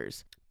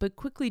actors," but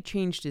quickly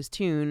changed his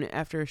tune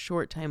after a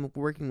short time of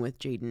working with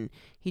Jaden.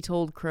 He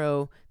told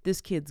Crowe,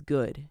 "This kid's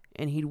good,"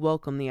 and he'd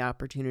welcome the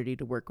opportunity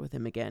to work with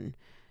him again.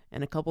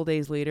 And a couple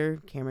days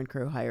later, Cameron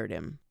Crowe hired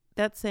him.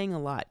 That's saying a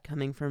lot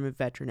coming from a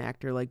veteran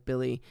actor like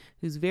Billy,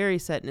 who's very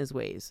set in his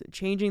ways.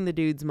 Changing the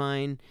dude's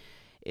mind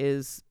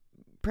is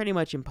pretty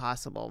much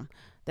impossible.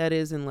 That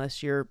is,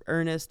 unless you're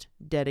earnest,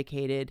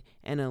 dedicated,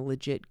 and a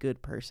legit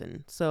good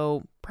person.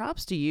 So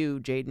props to you,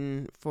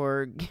 Jaden,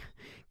 for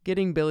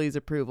getting Billy's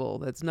approval.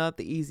 That's not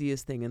the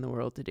easiest thing in the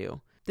world to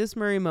do. This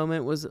Murray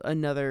moment was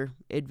another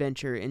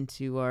adventure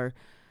into our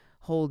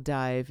whole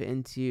dive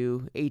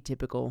into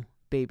atypical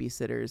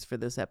babysitters for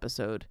this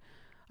episode.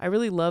 I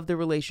really love the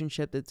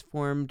relationship that's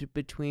formed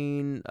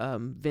between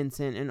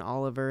Vincent and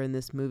Oliver in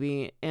this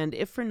movie, and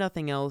if for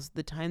nothing else,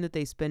 the time that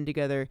they spend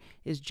together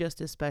is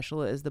just as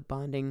special as the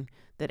bonding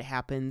that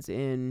happens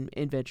in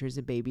Adventures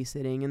in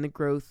Babysitting and the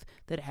growth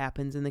that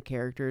happens in the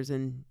characters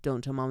in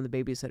Don't Tell Mom the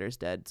Babysitter's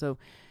Dead. So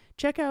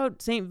check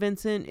out St.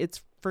 Vincent.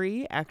 It's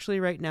free actually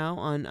right now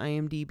on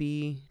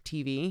IMDb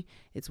TV.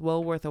 It's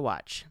well worth a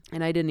watch.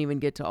 And I didn't even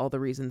get to all the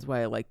reasons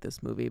why I like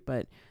this movie,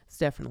 but it's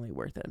definitely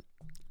worth it.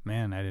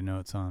 Man, I didn't know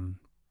it's on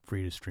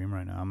free to stream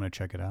right now. I'm going to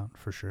check it out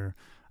for sure.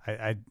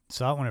 I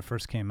saw it when it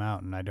first came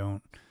out, and I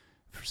don't,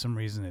 for some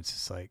reason, it's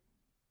just like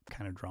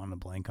kind of drawn a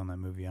blank on that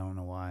movie. I don't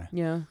know why.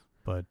 Yeah.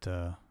 But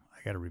I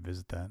got to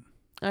revisit that.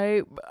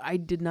 I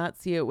did not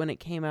see it when it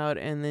came out,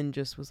 and then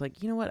just was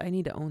like, you know what? I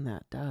need to own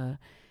that. Duh.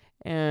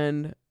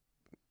 And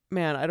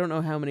man, I don't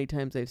know how many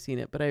times I've seen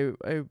it, but I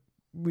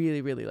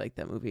really, really like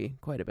that movie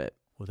quite a bit.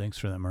 Well, thanks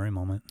for that Murray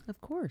moment.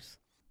 Of course.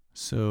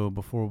 So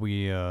before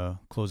we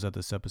close out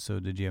this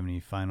episode, did you have any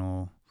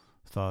final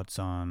thoughts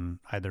on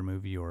either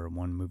movie or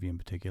one movie in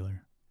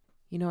particular?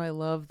 You know, I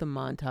love the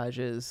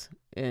montages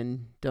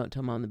in Don't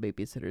Tell Mom the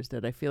Babysitter's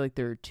Dead. I feel like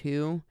there are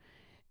two,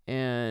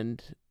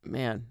 and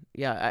man,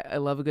 yeah, I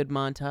love a good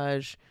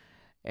montage,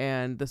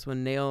 and this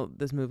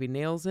movie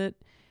nails it.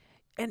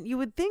 And you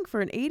would think for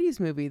an 80s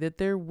movie that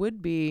there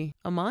would be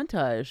a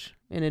montage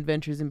in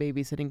Adventures in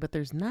Babysitting, but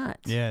there's not.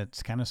 Yeah,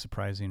 it's kind of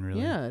surprising,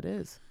 really. Yeah, it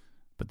is.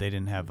 But they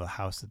didn't have a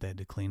house that they had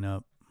to clean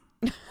up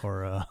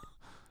or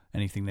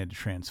anything they had to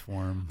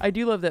transform. I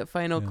do love that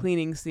final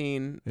cleaning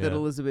scene that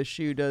Elizabeth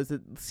Shue does.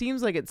 It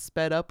seems like it's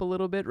sped up a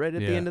little bit right at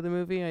the end of the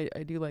movie.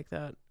 I do like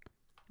that.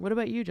 What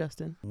about you,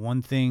 Justin?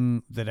 One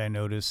thing that I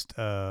noticed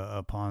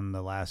upon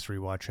the last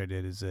rewatch I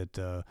did is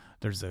that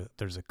there's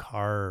a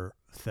car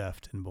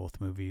theft in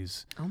both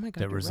movies. Oh my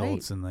God, that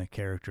results in the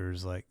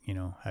characters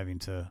having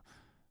to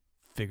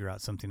figure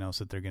out something else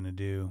that they're going to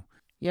do.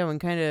 Yeah, when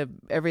kind of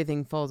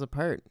everything falls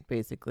apart,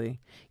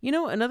 basically. You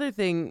know, another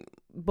thing,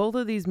 both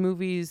of these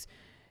movies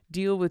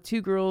deal with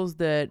two girls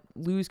that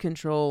lose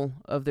control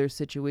of their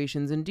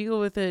situations and deal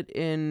with it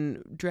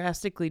in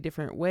drastically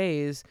different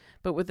ways,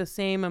 but with the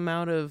same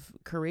amount of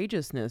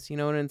courageousness,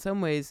 and in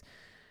some ways,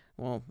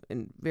 well,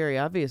 in very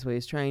obvious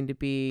ways, trying to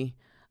be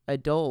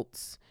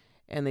adults.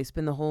 And they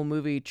spend the whole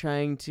movie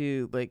trying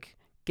to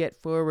get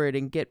forward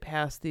and get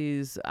past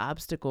these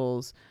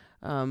obstacles,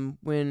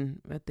 when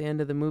at the end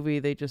of the movie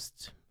they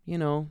just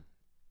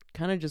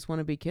kind of just want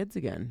to be kids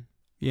again.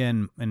 Yeah,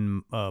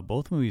 and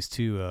both movies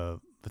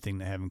too, the thing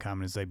they have in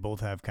common is they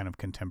both have kind of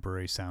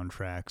contemporary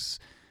soundtracks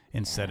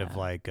instead of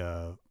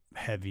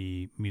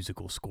heavy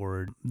musical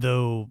scored,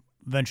 though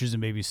Adventures in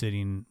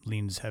Babysitting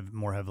leans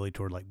more heavily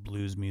toward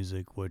blues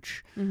music,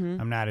 which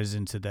I'm not as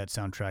into that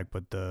soundtrack,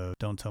 but the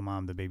Don't Tell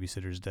Mom the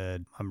Babysitter's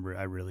Dead,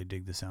 I really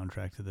dig the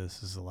soundtrack to this.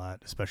 This is a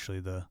lot, especially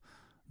the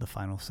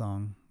final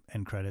song,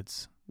 end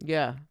credits.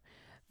 Yeah.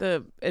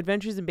 The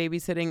Adventures in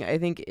Babysitting, I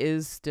think,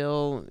 is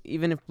still,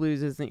 even if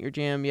blues isn't your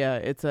jam,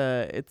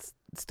 it's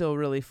still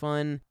really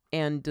fun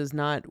and does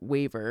not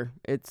waver.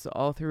 It's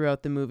all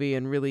throughout the movie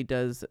and really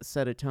does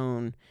set a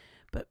tone.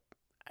 But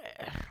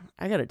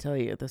I gotta tell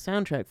you, the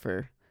soundtrack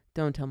for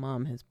Don't Tell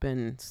Mom has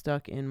been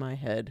stuck in my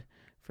head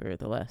for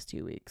the last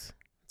 2 weeks.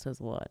 It says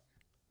a lot.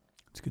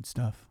 It's good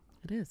stuff.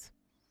 It is.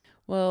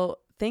 Well,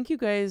 thank you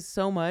guys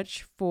so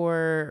much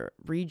for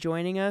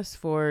rejoining us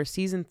for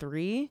season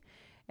 3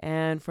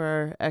 and for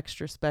our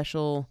extra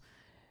special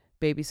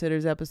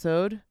Babysitters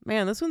episode.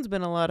 Man, this one's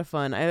been a lot of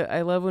fun.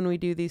 I love when we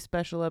do these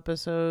special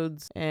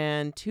episodes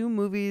and 2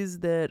 movies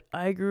that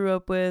I grew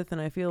up with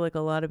and I feel like a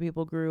lot of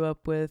people grew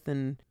up with,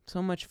 and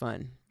so much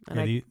fun.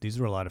 And yeah, these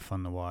were a lot of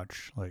fun to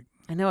watch.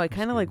 I know, I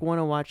kind of want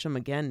to watch them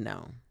again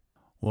now.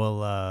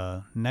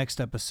 Well, next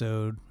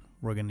episode,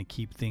 we're going to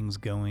keep things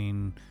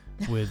going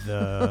with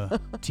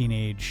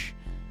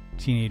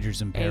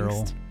teenagers in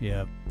peril. Angst.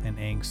 Yep, and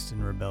angst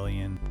and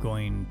rebellion.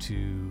 Going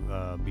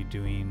to be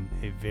doing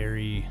a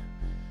very,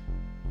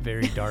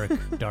 very dark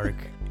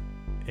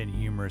and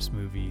humorous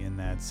movie, and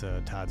that's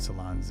Todd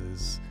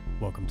Solondz's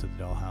Welcome to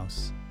the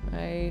Dollhouse.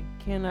 I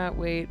cannot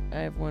wait.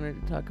 I've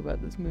wanted to talk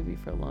about this movie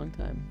for a long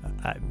time.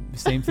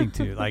 Same thing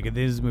too.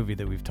 This is a movie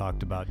that we've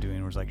talked about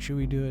doing. We're should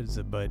we do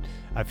it? But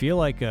I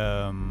feel I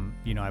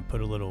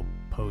put a little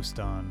post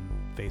on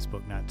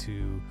Facebook not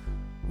too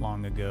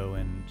long ago,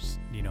 and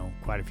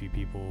quite a few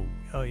people,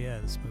 oh yeah,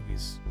 this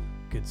movie's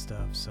good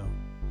stuff. So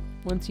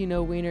once you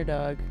know Wiener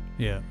Dog,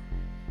 yeah,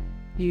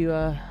 you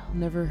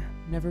never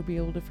be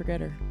able to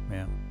forget her.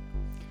 Yeah.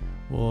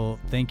 Well,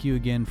 thank you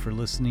again for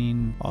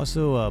listening.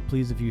 Also,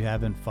 please, if you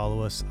haven't,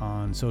 follow us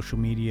on social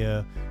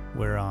media.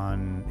 We're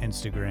on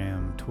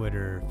Instagram,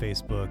 Twitter,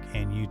 Facebook,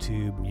 and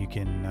YouTube. You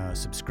can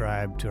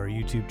subscribe to our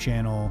YouTube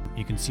channel.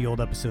 You can see old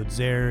episodes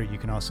there. You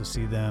can also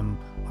see them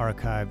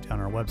archived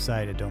on our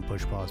website at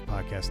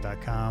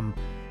don'tpushpausepodcast.com.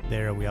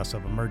 There, we also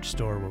have a merch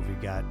store where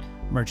we've got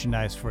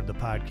merchandise for the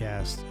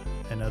podcast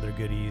and other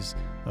goodies.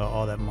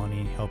 All that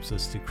money helps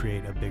us to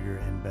create a bigger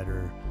and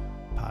better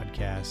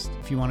podcast.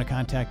 If you want to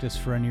contact us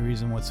for any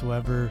reason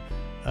whatsoever,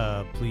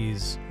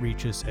 please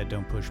reach us at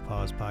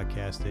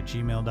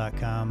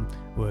don'tpushpausepodcast@gmail.com.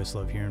 We always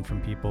love hearing from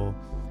people.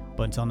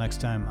 But until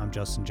next time, I'm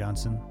Justin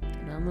Johnson.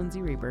 And I'm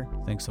Lindsay Reaper.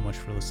 Thanks so much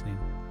for listening.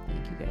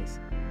 Thank you guys.